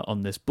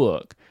on this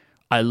book,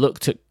 I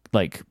looked at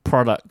like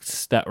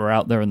products that were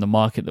out there in the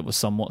market that were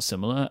somewhat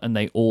similar, and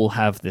they all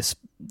have this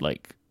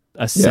like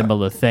a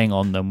similar thing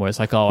on them, where it's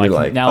like,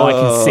 I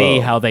can see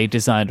how they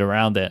designed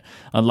around it.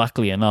 And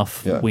luckily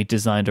enough, we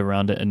designed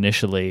around it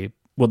initially,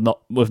 with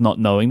not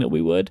knowing that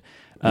we would.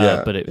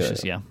 But it was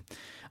just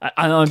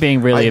I know I'm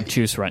being really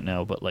obtuse right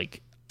now, but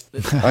like.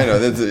 I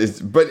know,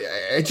 but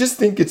I just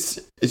think it's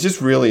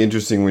just really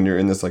interesting when you're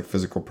in this like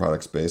physical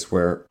product space,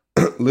 where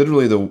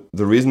literally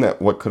the reason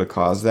that what could have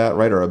caused that,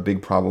 right, or a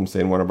big problem, say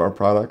in one of our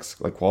products,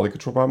 like quality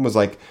control problem, was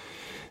like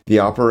the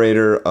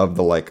operator of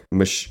the like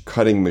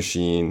cutting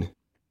machine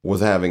was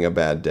having a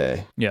bad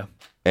day,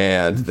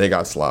 and they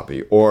got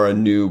sloppy, or a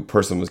new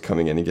person was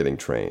coming in and getting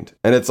trained,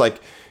 and it's like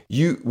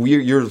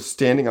you're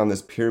standing on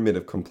this pyramid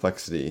of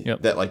complexity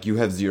that like you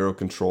have zero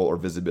control or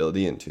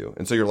visibility into,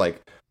 and so you're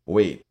like,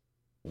 wait,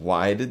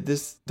 why did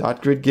this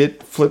dot grid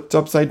get flipped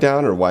upside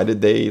down, or why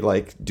did they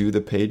like do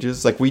the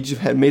pages? Like we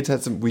just had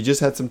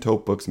some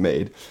tote books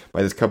made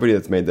by this company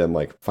that's made them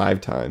like 5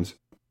 times,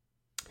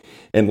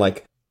 and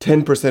like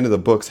 10% of the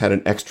books had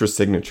an extra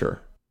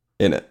signature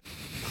in it.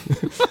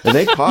 And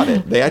they caught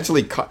it. They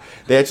actually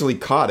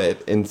caught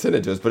it and sent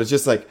it to us. But it's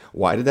just like,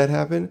 why did that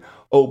happen?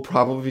 Oh,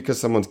 probably because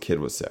someone's kid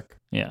was sick.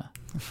 Yeah.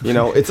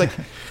 It's like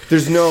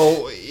there's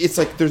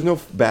no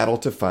battle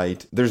to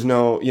fight. There's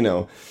no,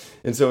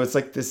 and so it's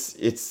like this,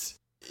 it's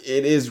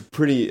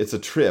a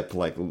trip,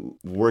 like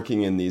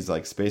working in these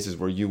like spaces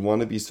where you want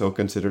to be so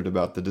considerate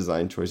about the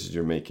design choices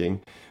you're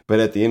making,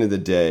 but at the end of the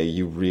day,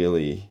 you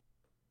really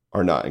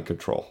are not in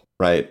control,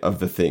 right, of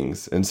the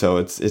things. And so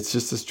it's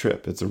just this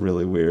trip. It's a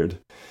really weird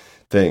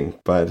thing,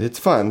 but it's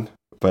fun,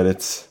 but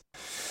it's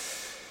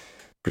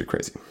pretty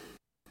crazy.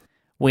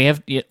 We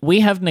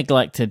have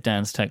neglected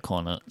Dan's Tech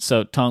Corner.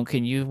 So, Tom,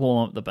 can you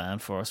warm up the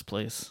band for us,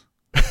 please?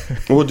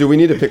 Well, do we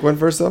need to pick one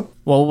first, though?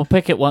 Well, we'll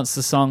pick it once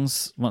the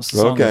song's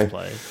Okay. is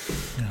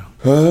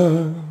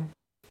played.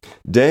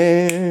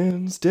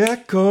 Dan's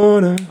Tech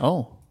Corner.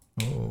 Oh.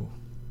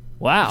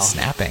 Wow.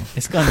 Snapping.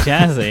 It's gone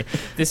jazzy.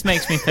 This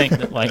makes me think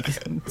that like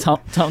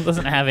Tom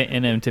doesn't have it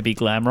in him to be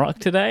glam rock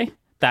today.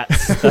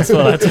 That's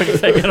what I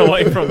took taken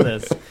away from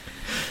this.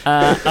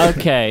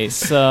 Okay,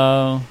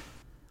 so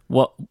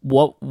what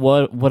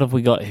have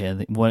we got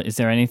here? Is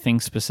there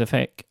anything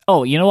specific?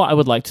 Oh, you know what I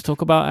would like to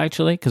talk about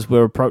actually, because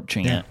we're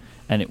approaching it,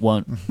 and we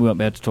won't be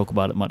able to talk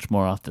about it much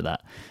more after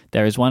that.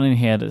 There is one in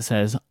here that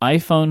says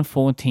iPhone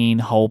 14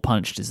 hole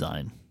punch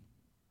design.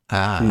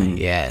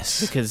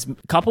 Yes. Because a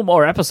couple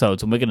more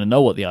episodes and we're going to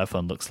know what the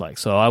iPhone looks like.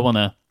 So I want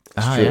to...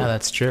 Oh, yeah,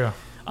 that's true.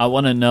 I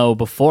want to know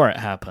before it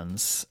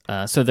happens.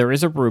 So there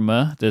is a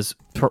rumor, there's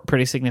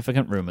pretty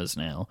significant rumors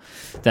now,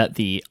 that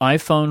the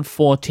iPhone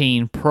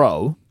 14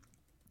 Pro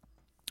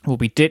will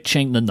be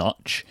ditching the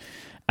notch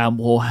and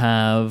will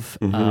have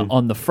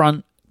on the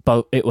front,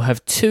 it will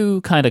have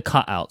two kind of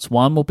cutouts.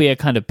 One will be a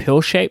kind of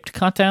pill-shaped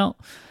cutout,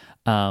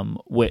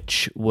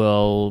 which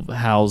will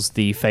house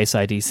the Face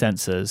ID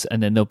sensors,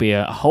 and then there'll be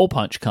a hole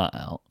punch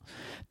cutout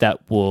that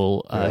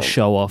will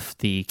show off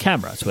the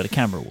camera. It's where the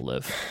camera will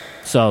live.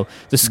 So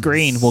the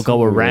screen will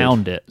go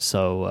around it,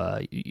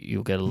 so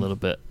you'll get a little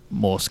bit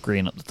more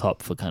screen at the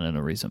top for kind of no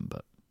reason.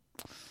 But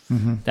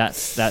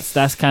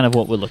that's kind of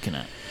what we're looking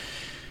at.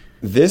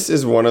 This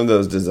is one of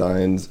those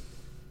designs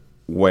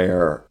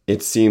where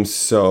it seems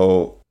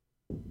so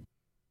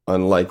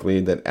unlikely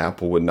that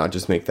Apple would not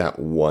just make that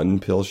one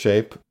pill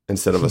shape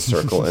instead of a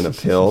circle and a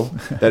pill,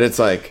 that it's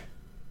like,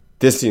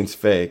 this seems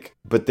fake.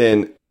 But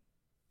then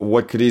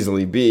what could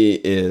easily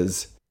be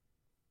is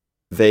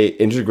they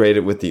integrate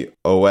it with the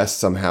OS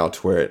somehow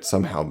to where it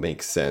somehow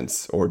makes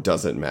sense or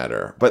doesn't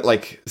matter. But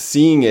like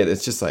seeing it,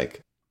 it's just like,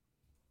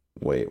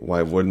 wait,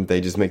 why wouldn't they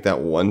just make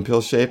that one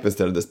pill shape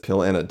instead of this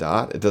pill and a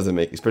dot? It doesn't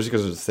make, especially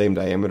because they're the same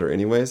diameter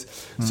anyways.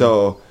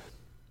 So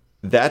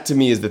that to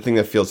me is the thing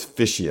that feels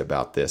fishy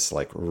about this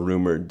like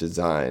rumored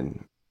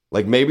design.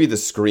 Like maybe the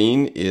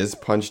screen is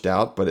punched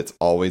out, but it's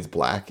always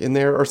black in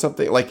there or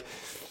something. Like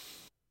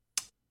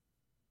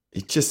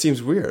it just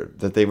seems weird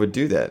that they would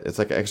do that. It's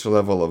like an extra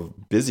level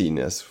of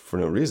busyness for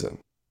no reason,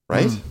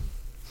 right?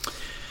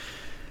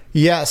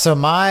 Yeah. So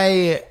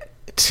my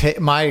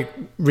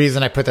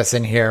reason I put this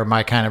in here,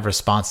 my kind of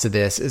response to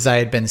this is I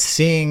had been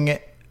seeing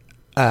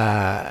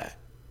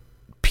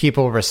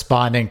people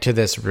responding to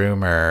this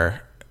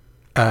rumor,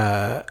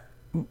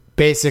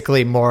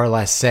 basically more or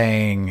less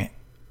saying,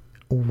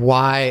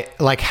 why,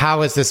 like,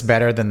 how is this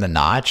better than the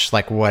notch?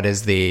 Like, what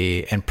is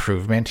the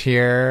improvement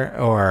here?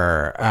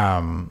 Or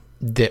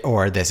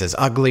this is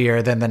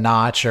uglier than the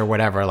notch or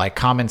whatever, like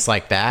comments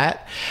like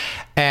that.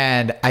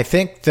 And I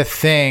think the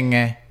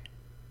thing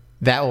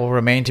that will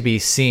remain to be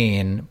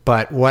seen,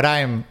 but what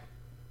I'm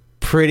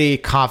pretty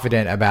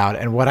confident about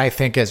and what I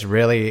think is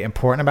really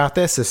important about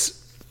this is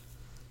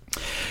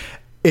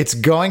it's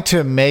going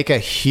to make a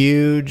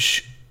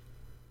huge...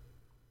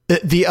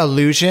 The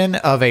illusion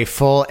of a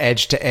full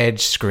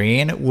edge-to-edge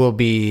screen will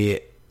be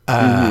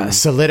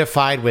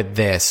solidified with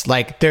this.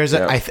 Like, there's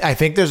I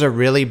think there's a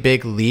really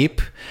big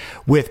leap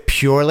with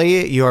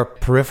purely your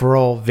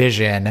peripheral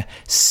vision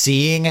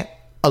seeing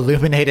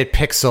illuminated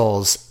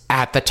pixels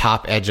at the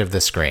top edge of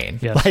the screen.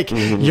 Yes. Like,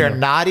 you're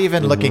not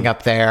even looking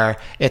up there.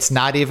 It's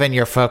not even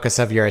your focus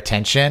of your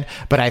attention.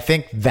 But I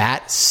think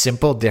that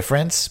simple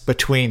difference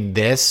between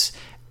this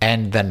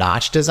and the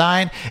notch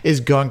design is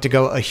going to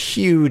go a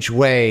huge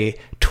way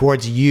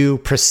towards you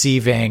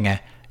perceiving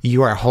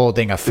you are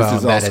holding a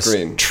phone that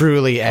is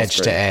truly edge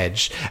to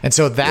edge. And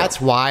so that's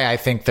why I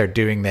think they're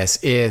doing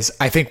this is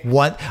I think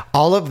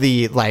all of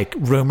the like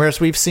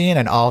rumors we've seen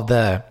and all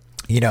the,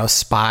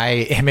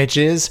 spy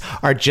images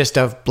are just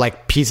of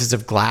like pieces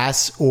of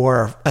glass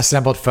or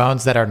assembled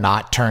phones that are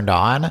not turned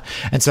on.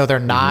 And so they're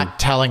not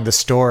telling the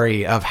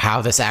story of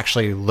how this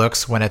actually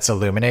looks when it's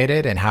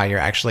illuminated and how you're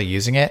actually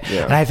using it.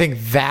 Yeah. And I think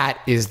that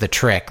is the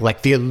trick.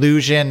 Like the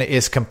illusion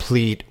is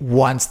complete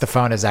once the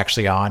phone is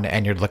actually on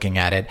and you're looking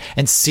at it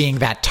and seeing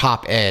that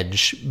top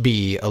edge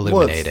be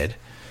illuminated. Well,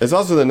 it's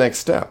also the next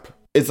step.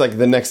 It's like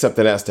the next step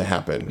that has to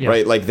happen,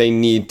 right? Like they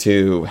need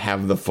to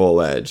have the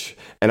full edge.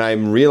 And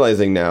I'm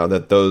realizing now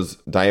that those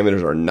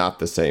diameters are not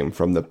the same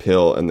from the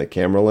pill and the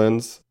camera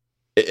lens.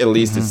 At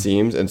least it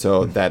seems. And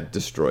so that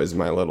destroys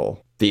my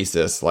little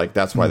thesis. Like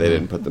that's why they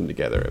didn't put them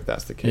together, if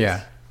that's the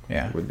case.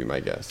 Yeah. Would be my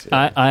guess.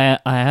 Yeah. I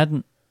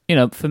hadn't,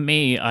 for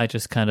me, I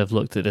just kind of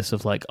looked at this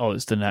of like, oh,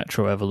 it's the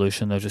natural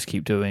evolution. They'll just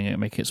keep doing it,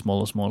 make it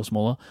smaller, smaller,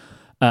 smaller.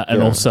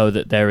 And also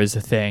that there is a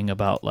thing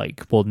about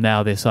like, well,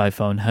 now this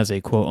iPhone has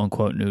a quote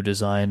unquote new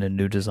design and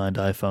new designed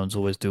iPhones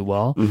always do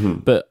well.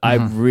 But I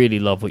really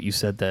love what you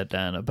said there,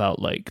 Dan, about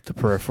like the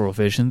peripheral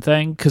vision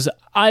thing, because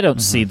I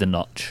don't see the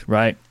notch,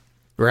 right?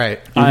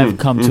 Right. I've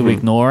come to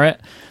ignore it.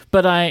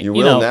 But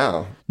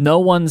now. No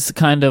one's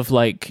kind of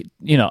like,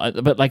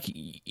 but like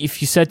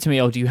if you said to me,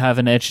 oh, do you have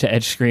an edge to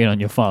edge screen on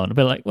your phone? I'd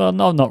be like, well,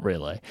 no, not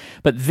really.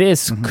 But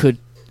this could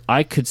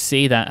I could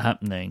see that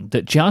happening.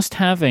 That just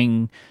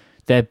having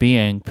there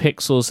being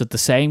pixels of the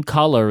same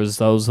color as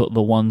the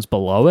ones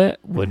below it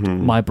would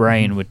my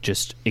brain would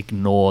just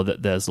ignore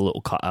that there's a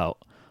little cutout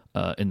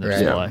in the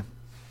display. Yeah.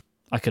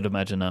 I could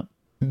imagine that.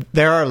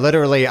 There are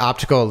literally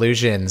optical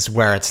illusions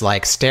where it's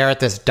like stare at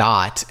this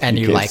dot and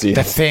you like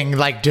the thing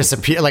like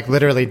disappear, like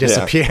literally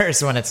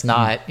disappears when it's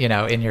not,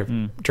 in your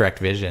direct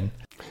vision.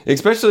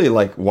 Especially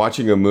like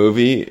watching a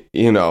movie,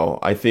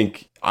 I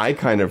think I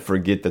kind of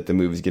forget that the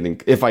movie's getting,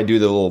 if I do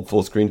the little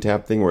full screen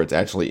tap thing where it's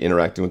actually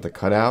interacting with the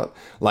cutout,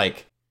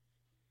 like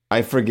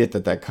I forget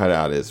that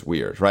cutout is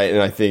weird, right?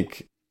 And I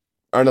think,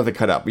 or not the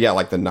cutout, but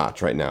like the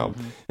notch right now.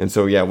 And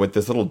so, with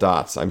this little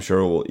dots, I'm sure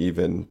it will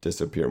even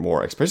disappear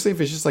more, especially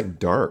if it's just like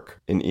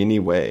dark in any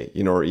way,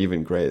 or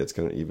even gray. That's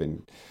going to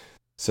even,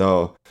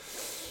 so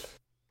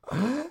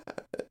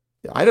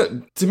I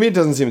don't, to me, it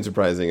doesn't seem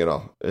surprising at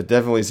all. It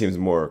definitely seems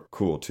more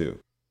cool too.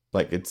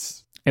 Like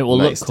it will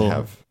nice look cool. To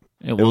have.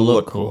 It will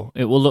look cool.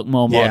 It will look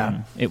more modern.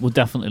 Yeah. It will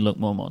definitely look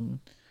more modern.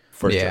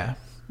 For sure.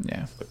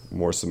 Yeah. Like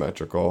more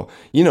symmetrical.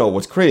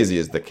 What's crazy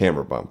is the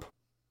camera bump.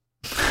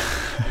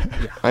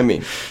 I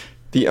mean,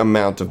 the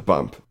amount of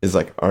bump is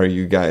like, are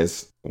you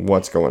guys,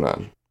 what's going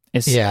on?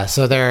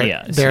 So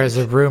there's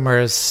a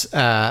rumors,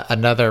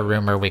 another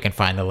rumor, we can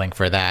find the link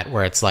for that,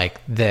 where it's like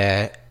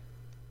the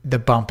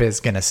bump is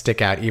going to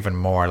stick out even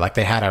more. Like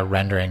they had a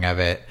rendering of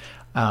it,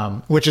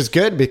 which is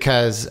good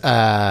because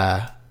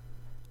on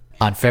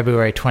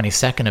February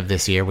 22nd of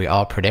this year, we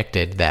all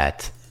predicted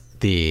that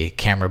the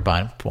camera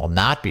bump will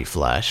not be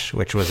flush,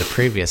 which was a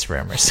previous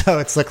rumor. So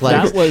it's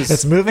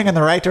it's moving in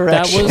the right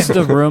direction. That was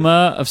the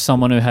rumor of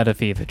someone who had a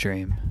fever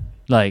dream.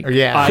 Like,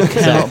 I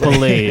cannot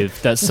believe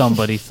that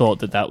somebody thought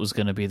that was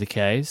going to be the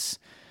case.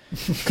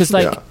 Because,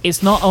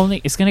 it's not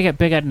only, it's going to get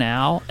bigger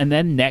now, and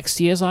then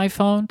next year's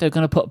iPhone, they're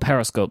going to put a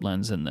periscope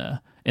lens in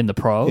there. In the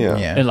Pro,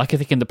 and like I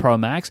think in the Pro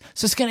Max,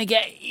 so it's gonna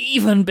get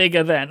even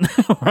bigger then,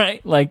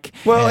 right? Like,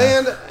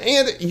 and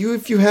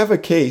if you have a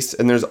case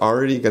and there's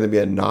already going to be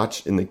a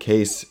notch in the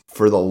case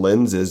for the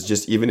lenses,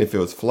 just even if it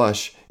was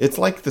flush, it's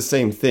like the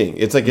same thing.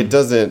 It's like it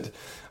doesn't.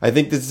 I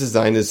think this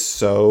design is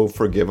so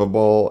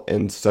forgivable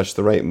and such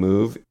the right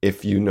move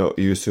if you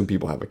assume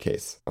people have a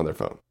case on their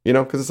phone,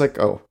 because it's like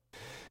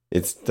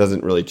it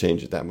doesn't really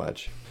change it that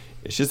much.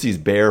 It's just these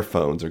bare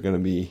phones are going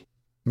to be.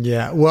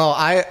 Yeah, well,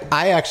 I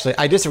actually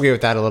disagree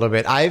with that a little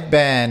bit. I've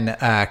been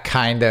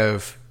kind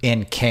of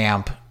in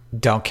camp,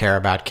 don't care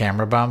about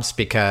camera bumps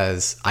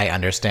because I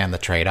understand the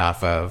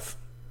trade-off of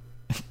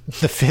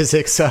the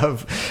physics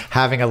of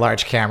having a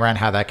large camera and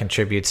how that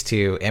contributes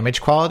to image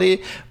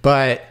quality.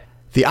 But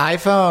the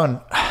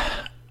iPhone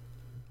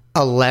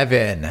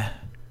 11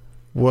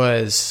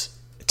 was,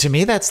 to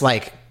me, that's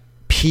like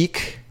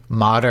peak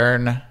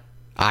modern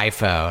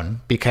iPhone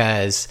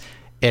because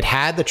it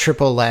had the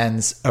triple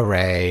lens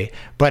array,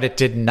 but it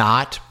did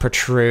not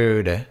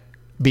protrude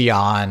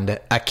beyond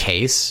a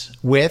case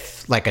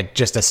width, like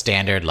just a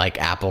standard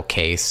like Apple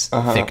case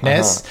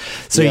thickness.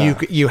 So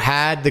you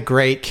had the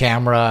great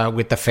camera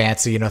with the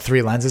fancy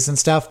 3 lenses and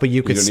stuff, but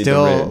you could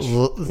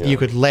you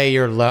could lay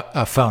your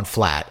phone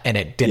flat and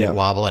it didn't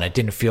wobble and it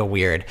didn't feel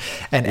weird.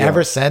 And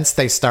ever since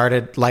they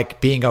started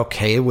like being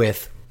okay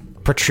with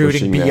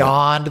protruding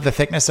beyond the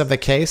thickness of the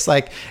case,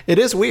 like it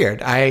is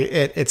weird.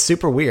 It's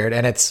super weird,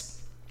 and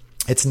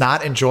it's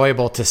not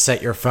enjoyable to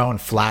set your phone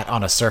flat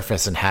on a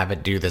surface and have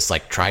it do this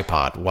like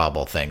tripod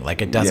wobble thing.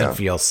 Like it doesn't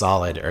feel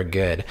solid or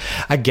good.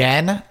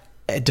 Again,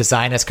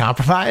 design is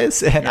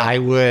compromise, and I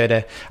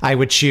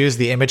would choose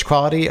the image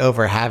quality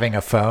over having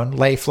a phone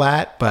lay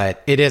flat,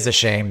 but it is a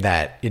shame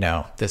that,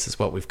 this is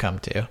what we've come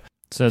to.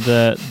 So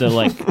the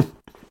like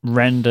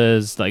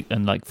renders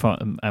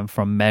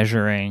from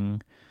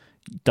measuring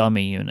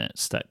dummy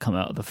units that come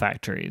out of the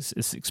factories,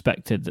 it's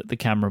expected that the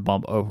camera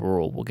bump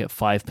overall will get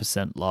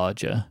 5%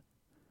 larger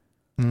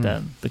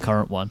than the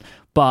current one.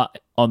 But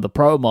on the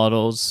Pro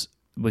models,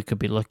 we could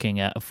be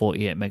looking at a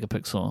 48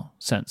 megapixel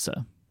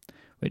sensor,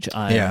 which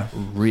I am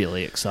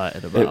really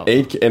excited about.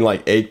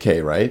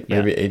 8K, right?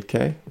 Yeah. Maybe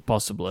 8K?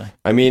 Possibly.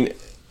 I mean,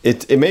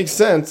 it makes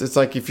sense. It's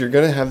like if you're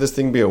going to have this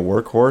thing be a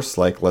workhorse,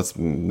 like let's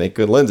make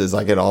good lenses.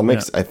 Like it all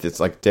makes, it's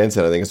like Dan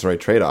said, I think it's the right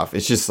trade-off.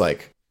 It's just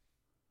like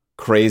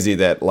crazy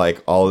that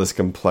like all this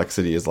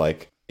complexity is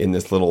like in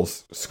this little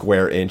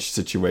square inch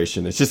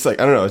situation. It's just like,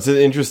 I don't know. It's an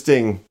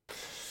interesting.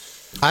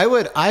 I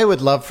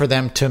would love for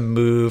them to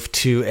move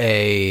to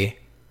a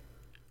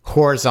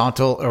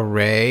horizontal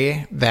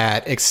array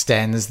that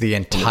extends the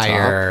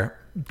entire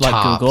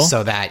top like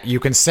so that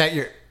you can set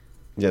your.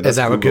 Yeah, is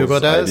that what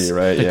Google does? ID,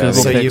 right? The Yeah.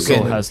 Google So you Pixel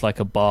can- has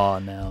like a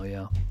bar now,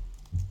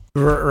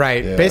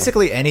 Right. Yeah.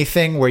 Basically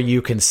anything where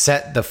you can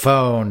set the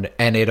phone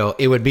and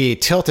it would be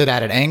tilted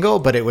at an angle,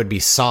 but it would be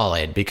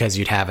solid because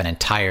you'd have an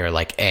entire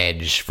like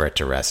edge for it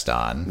to rest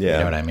on. Yeah. You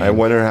know what I mean? I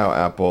wonder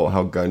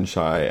how gun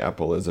shy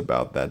Apple is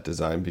about that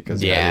design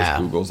because it's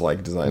Google's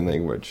like design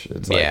language.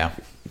 It's like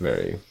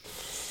very.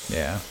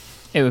 Yeah.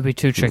 It would be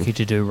too tricky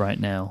to do right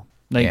now.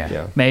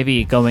 Like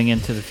maybe going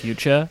into the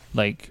future,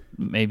 like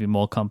maybe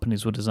more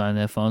companies will design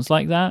their phones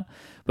like that.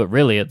 But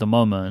really, at the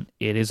moment,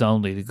 it is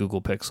only the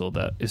Google Pixel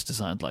that is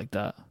designed like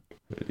that.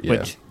 Yeah.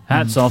 Which,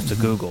 hats off to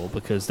Google,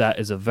 because that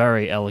is a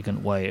very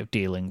elegant way of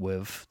dealing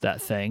with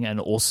that thing. And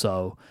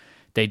also,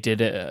 they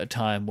did it at a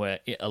time where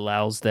it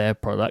allows their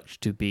product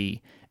to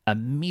be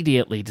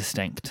immediately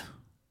distinct.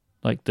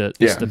 Like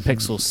it's the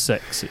Pixel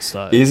 6. It's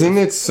like, Isn't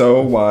it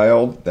so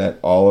wild that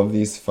all of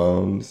these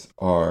phones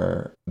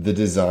are, the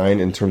design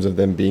in terms of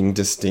them being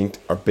distinct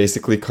are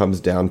basically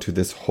comes down to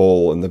this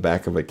hole in the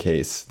back of a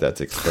case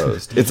that's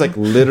exposed. It's like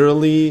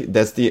literally,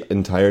 that's the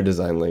entire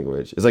design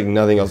language. It's like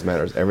nothing else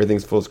matters.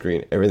 Everything's full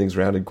screen. Everything's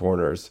rounded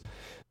corners.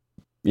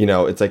 You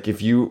know, it's like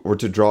if you were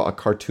to draw a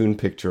cartoon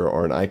picture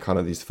or an icon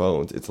of these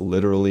phones, it's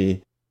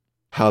literally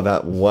how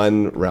that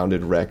one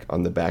rounded rec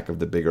on the back of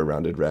the bigger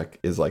rounded rec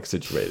is like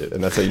situated.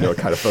 And that's how you know what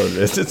kind of phone it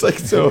is. It's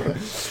like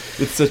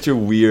it's such a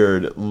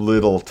weird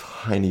little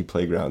tiny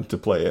playground to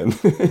play in.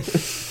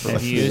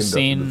 Have you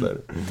seen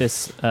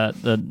this,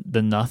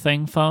 the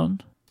Nothing phone?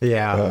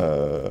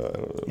 Yeah.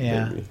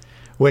 Maybe.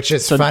 Which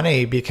is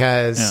funny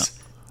because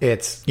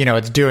it's,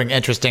 it's doing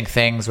interesting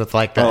things with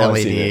like the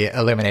LED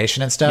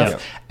illumination and stuff. Yeah.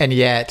 And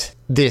yet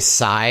this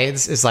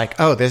sides is like,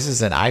 oh, this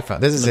is an iPhone.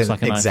 This is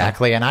like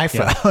exactly an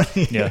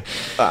iPhone. Yeah.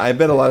 I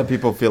bet a lot of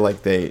people feel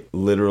like they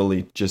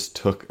literally just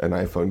took an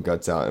iPhone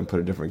guts out and put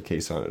a different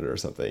case on it or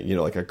something.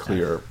 Like a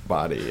clear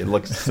body. It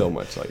looks so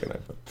much like an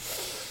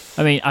iPhone.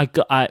 I mean,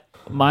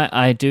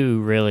 I do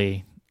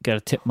really got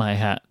to tip my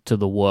hat to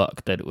the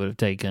work that it would have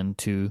taken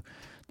to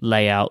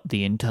lay out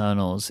the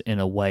internals in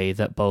a way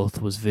that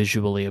both was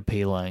visually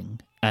appealing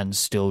and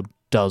still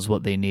does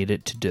what they need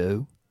it to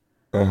do.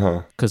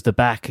 Because the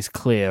back is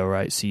clear,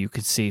 right? So you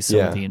could see some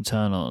of the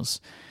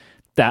internals.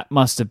 That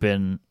must have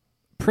been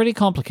pretty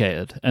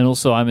complicated. And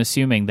also, I'm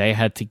assuming they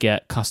had to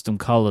get custom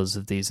colors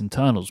of these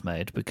internals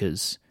made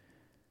because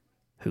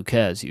who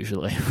cares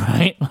usually,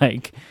 right?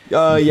 Like,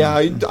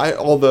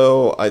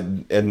 although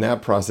in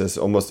that process,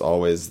 almost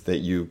always that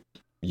you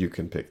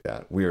can pick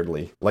that,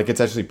 weirdly. Like, it's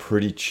actually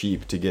pretty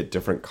cheap to get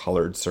different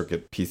colored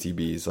circuit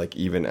PCBs, like,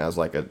 even as,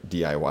 like, a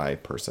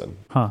DIY person.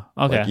 Huh,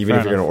 okay. Like, even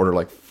if you're going to order,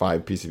 like,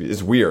 5 PCBs.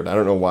 It's weird. I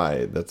don't know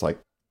why that's, like,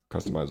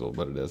 customizable,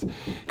 but it is.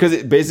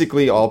 Because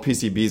basically all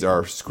PCBs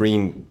are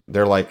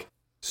they're, like,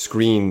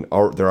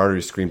 they're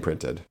already screen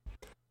printed.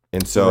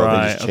 And so they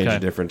just change a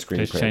different screen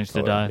print. Change the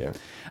color. die. Yeah.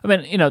 I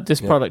mean,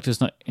 this product does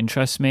not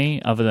interest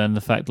me, other than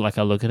the fact, like,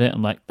 I look at it,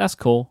 I'm like, that's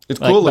cool. It's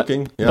cool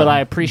looking. But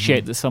I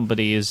appreciate that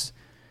somebody is...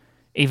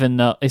 Even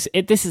though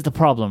this is the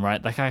problem,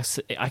 right? Like I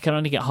can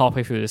only get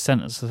halfway through the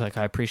sentence. It's like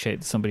I appreciate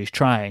that somebody's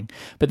trying,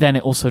 but then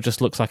it also just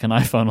looks like an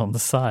iPhone on the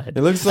side.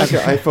 It looks like an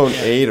iPhone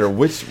 8 or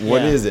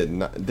what is it?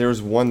 There's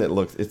one that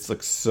looks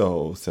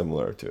so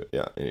similar to it.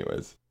 Yeah.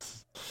 Anyways,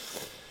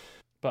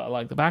 but I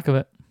like the back of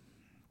it.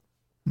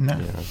 No.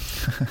 Yeah.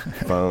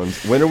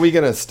 Phones. When are we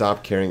gonna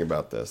stop caring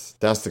about this?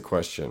 That's the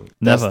question.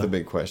 Never. That's the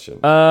big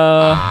question.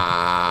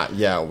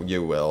 Yeah,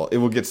 you will. It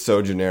will get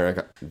so generic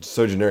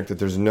that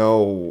there's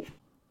no.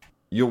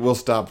 We'll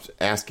stop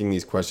asking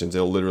these questions.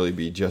 It'll literally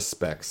be just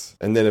specs,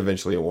 and then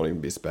eventually it won't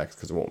even be specs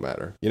because it won't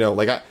matter.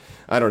 Like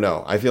I don't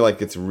know. I feel like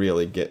it's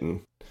really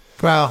getting.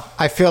 Well,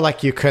 I feel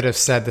like you could have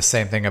said the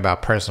same thing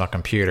about personal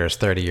computers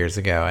 30 years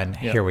ago, and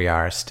here we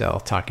are still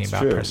talking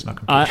about personal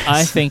computers.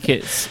 I think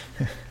it's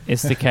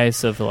the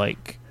case of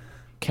like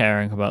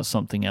caring about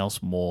something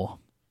else more.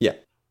 Yeah.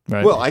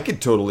 Right. Well, I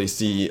could totally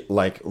see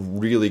like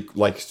really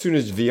like as soon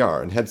as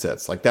VR and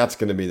headsets, like that's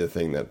going to be the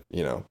thing that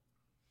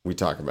we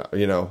talk about.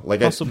 Like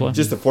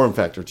just the form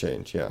factor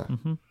change. Yeah.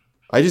 Mm-hmm.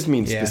 I just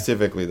mean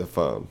specifically the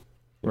phone.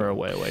 We're a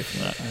way away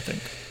from that, I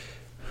think.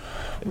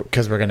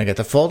 Because we're going to get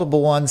the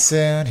foldable one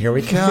soon. Here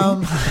we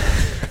come.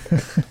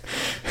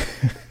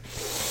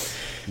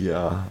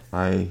 Yeah,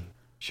 I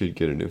should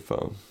get a new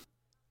phone.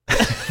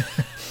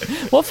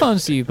 What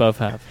phones do you both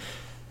have?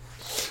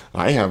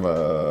 I have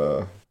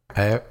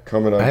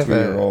coming on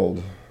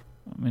 2-year-old.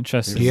 I'm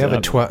interested. You have a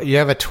 12. You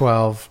have a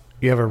 12.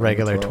 You have a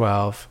regular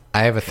 12.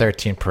 I have a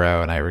 13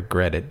 Pro, and I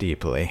regret it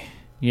deeply.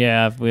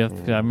 Yeah, I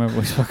remember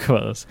we spoke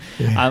about this.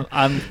 Yeah.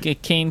 I'm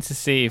keen to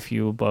see if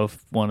you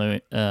both want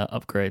to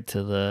upgrade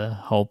to the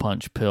hole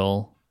punch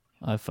pill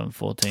iPhone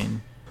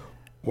 14.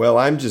 Well,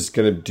 I'm just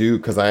gonna do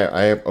because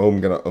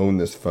I'm gonna own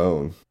this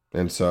phone,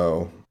 and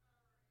so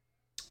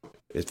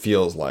it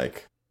feels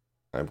like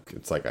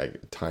it's like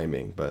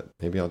timing, but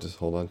maybe I'll just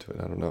hold on to it.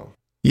 I don't know.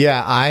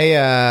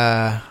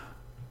 Yeah,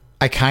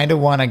 I kind of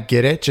want to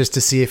get it just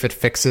to see if it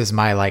fixes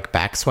my like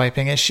back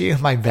swiping issue,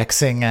 my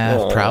vexing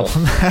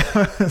problem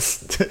that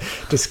was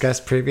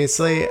discussed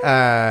previously.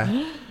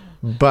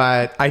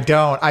 But I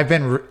don't. I've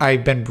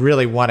been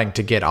really wanting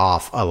to get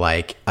off a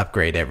like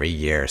upgrade every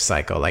year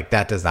cycle. Like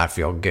that does not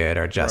feel good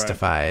or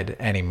justified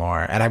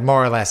anymore. And I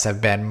more or less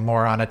have been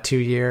more on a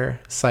 2-year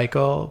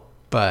cycle.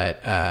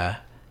 But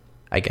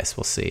I guess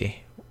we'll see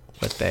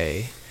what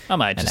they. I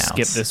might just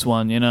skip this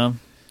one.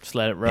 Just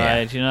let it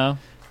ride.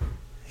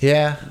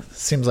 Yeah,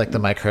 seems like the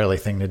Mike Hurley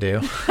thing to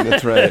do.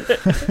 That's right.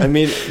 I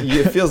mean,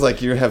 it feels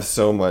like you have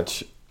so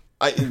much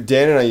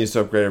Dan and I used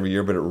to upgrade every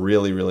year, but it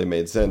really, really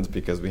made sense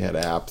because we had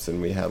apps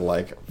and we had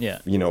like,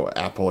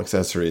 Apple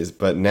accessories.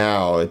 But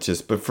now it's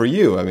just, but for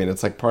you, I mean,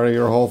 it's like part of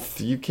your whole,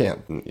 you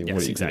can't.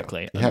 Yes,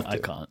 exactly. I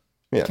can't.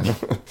 Yeah.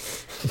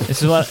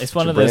 It's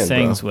one of those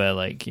things where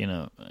like,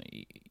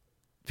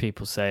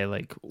 people say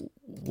like,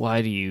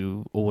 why do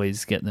you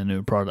always get the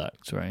new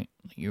products, right?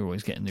 You're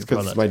always getting new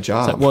products. It's my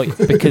job. Like,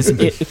 well,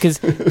 because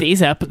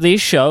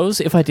these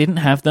shows, if I didn't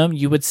have them,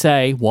 you would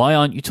say, why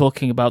aren't you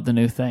talking about the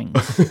new things?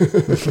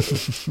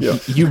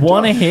 You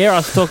want to hear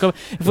us talk about?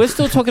 If we're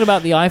still talking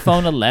about the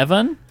iPhone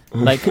 11,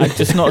 like I'm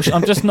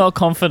just not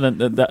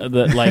confident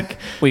that like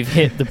we've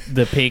hit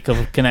the peak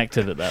of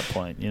connected at that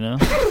point.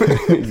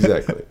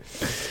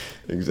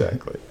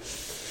 Exactly.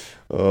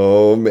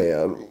 Oh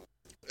man.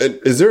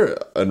 Is there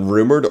a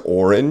rumored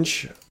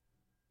orange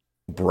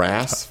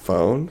brass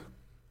phone?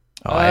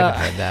 Oh, I haven't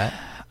heard that.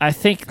 I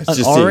think an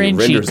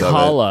orangey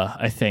color,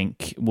 I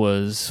think,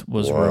 was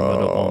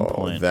rumored at one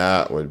point.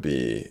 That would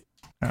be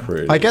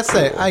pretty. I guess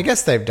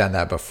they've done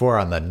that before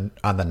on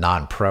the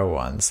non-pro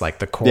ones, like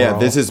the coral. Yeah,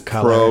 this is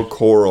color. pro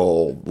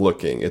coral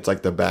looking. It's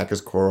like the back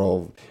is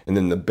coral, and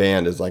then the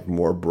band is like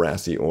more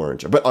brassy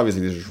orange. But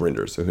obviously, these are just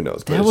renders, so who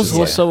knows? There was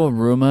also a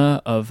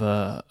rumor of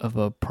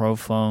a pro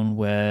phone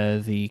where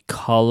the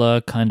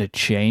color kind of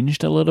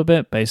changed a little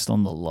bit based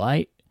on the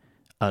light.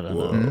 I don't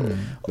know.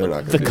 They're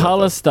not the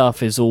color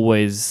stuff is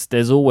always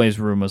there's always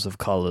rumors of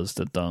colors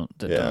that don't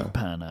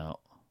pan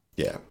out.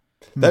 Yeah.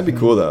 That'd be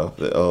cool though.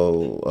 A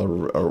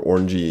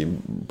orangey,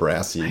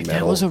 brassy metal.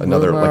 There was a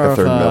another rumor like a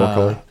third of metal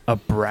color. A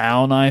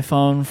brown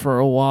iPhone for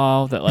a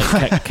while that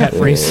like kept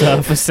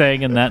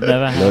resurfacing, and that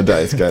never happened. No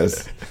dice,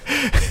 guys.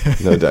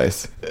 No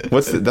dice.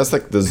 That's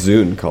like the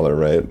Zune color,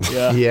 right?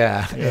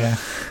 Yeah.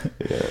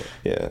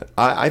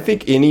 I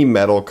think any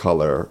metal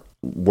color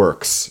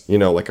works,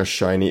 like a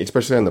shiny,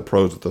 especially on the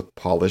pros with the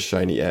polished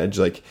shiny edge,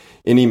 like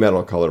any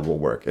metal color will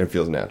work and it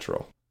feels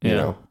natural,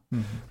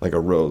 like a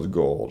rose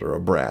gold or a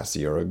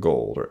brassy or a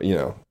gold or,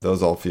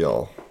 those all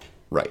feel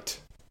right.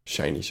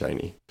 Shiny.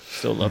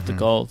 Still love the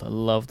gold. I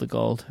love the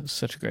gold. It was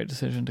such a great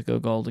decision to go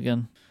gold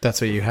again.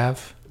 That's what you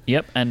have?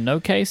 Yep. And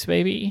no case,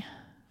 baby.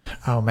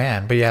 Oh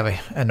man, but you have an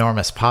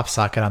enormous pop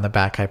socket on the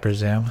back, I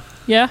presume.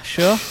 Yeah,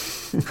 sure.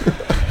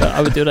 But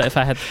I would do that if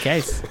I had the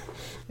case.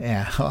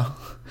 Yeah, well,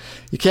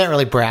 you can't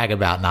really brag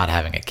about not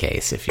having a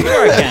case if you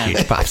have a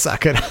huge pop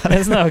socket on it.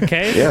 There's no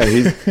case. Yeah,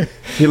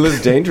 he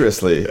lives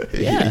dangerously.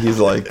 Yeah. He's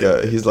like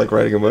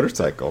riding a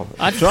motorcycle.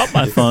 I drop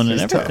my phone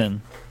and everything.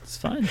 Tough. It's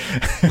fine.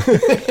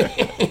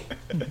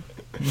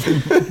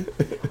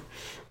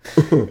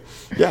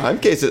 Yeah, I'm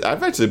cases.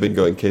 I've actually been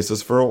going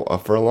cases for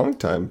a long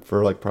time,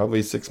 for like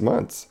probably 6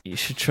 months. You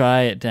should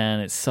try it,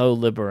 Dan. It's so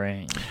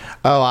liberating.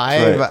 Oh,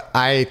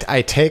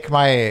 I take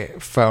my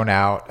phone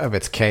out of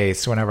its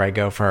case whenever I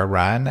go for a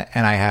run,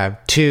 and I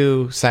have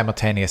two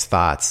simultaneous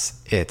thoughts.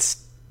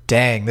 It's,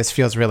 dang, this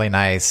feels really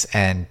nice,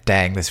 and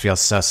dang, this feels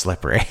so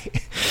slippery.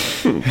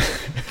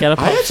 Get a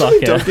pop I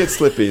actually socket. don't get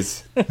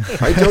slippies.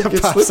 I don't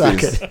get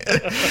slippies.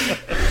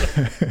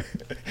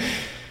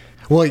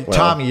 Well,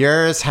 Tom,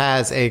 yours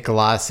has a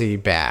glossy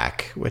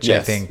back, which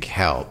Yes. I think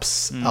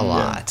helps a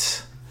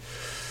lot.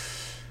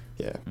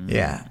 Yeah.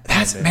 Yeah.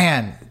 That's,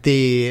 man,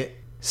 the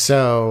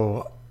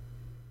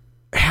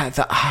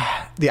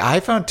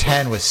iPhone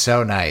 10 was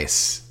so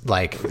nice.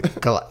 Like,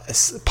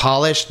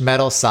 polished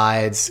metal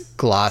sides,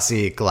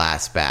 glossy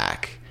glass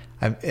back.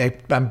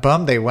 I'm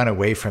bummed they went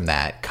away from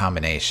that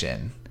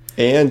combination.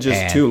 And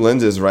just two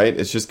lenses, right?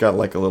 It's just got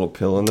like a little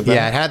pill in the back.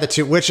 Yeah, it had the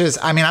two, which is,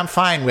 I mean, I'm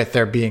fine with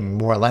there being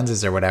more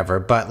lenses or whatever,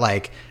 but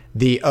like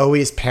the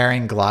always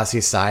pairing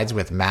glossy sides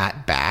with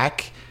matte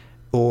back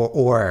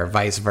or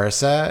vice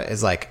versa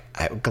is like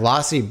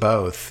glossy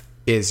both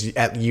is, you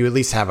at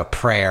least have a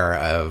prayer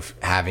of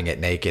having it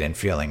naked and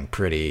feeling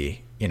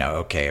pretty,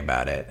 okay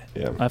about it.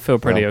 Yeah. I feel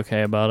pretty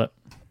okay about it.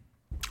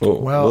 Oh,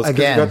 well,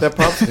 again, you got that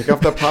pop, pick off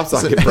that pop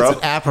socket, bro. It's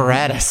an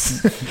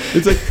apparatus.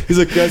 He's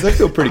like, guys, I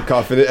feel pretty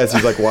confident as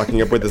he's like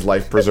walking up with his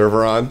life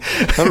preserver on.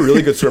 I'm a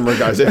really good swimmer,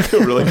 guys. I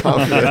feel really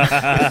confident.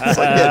 It's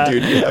like, yeah,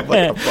 dude, you have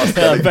like a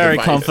prosthetic very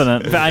device.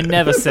 confident, but I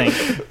never sink.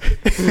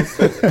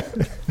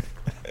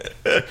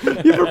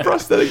 You have a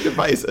prosthetic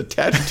device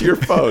attached to your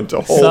phone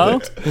to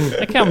hold it.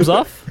 It comes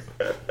off.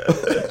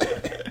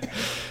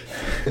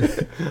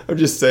 I'm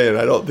just saying,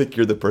 I don't think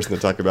you're the person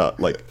to talk about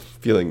like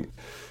feeling,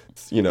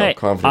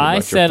 confident I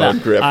about said your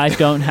phone grip. I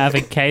don't have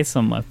a case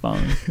on my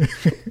phone.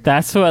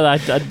 That's what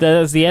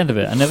that's the end of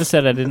it. I never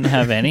said I didn't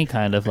have any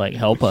kind of like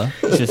helper.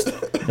 It's just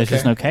there's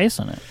just no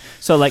case on it.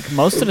 So like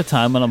most of the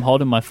time when I'm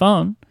holding my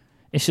phone,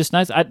 it's just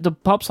nice. The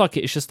pop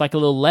socket is just like a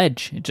little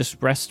ledge. It just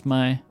rests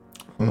my.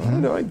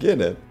 No, I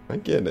get it.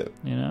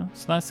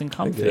 It's nice and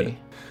comfy.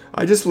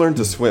 I just learned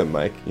to swim,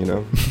 Mike.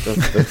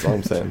 That's all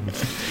I'm saying.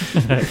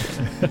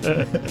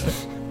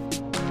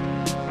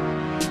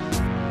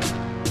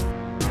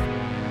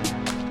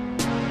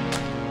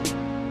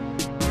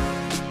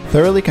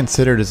 Thoroughly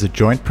Considered is a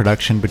joint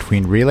production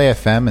between Relay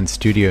FM and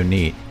Studio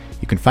Neat.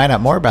 You can find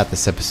out more about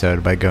this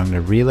episode by going to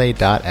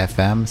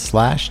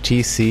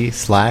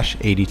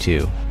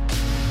relay.fm/tc/82.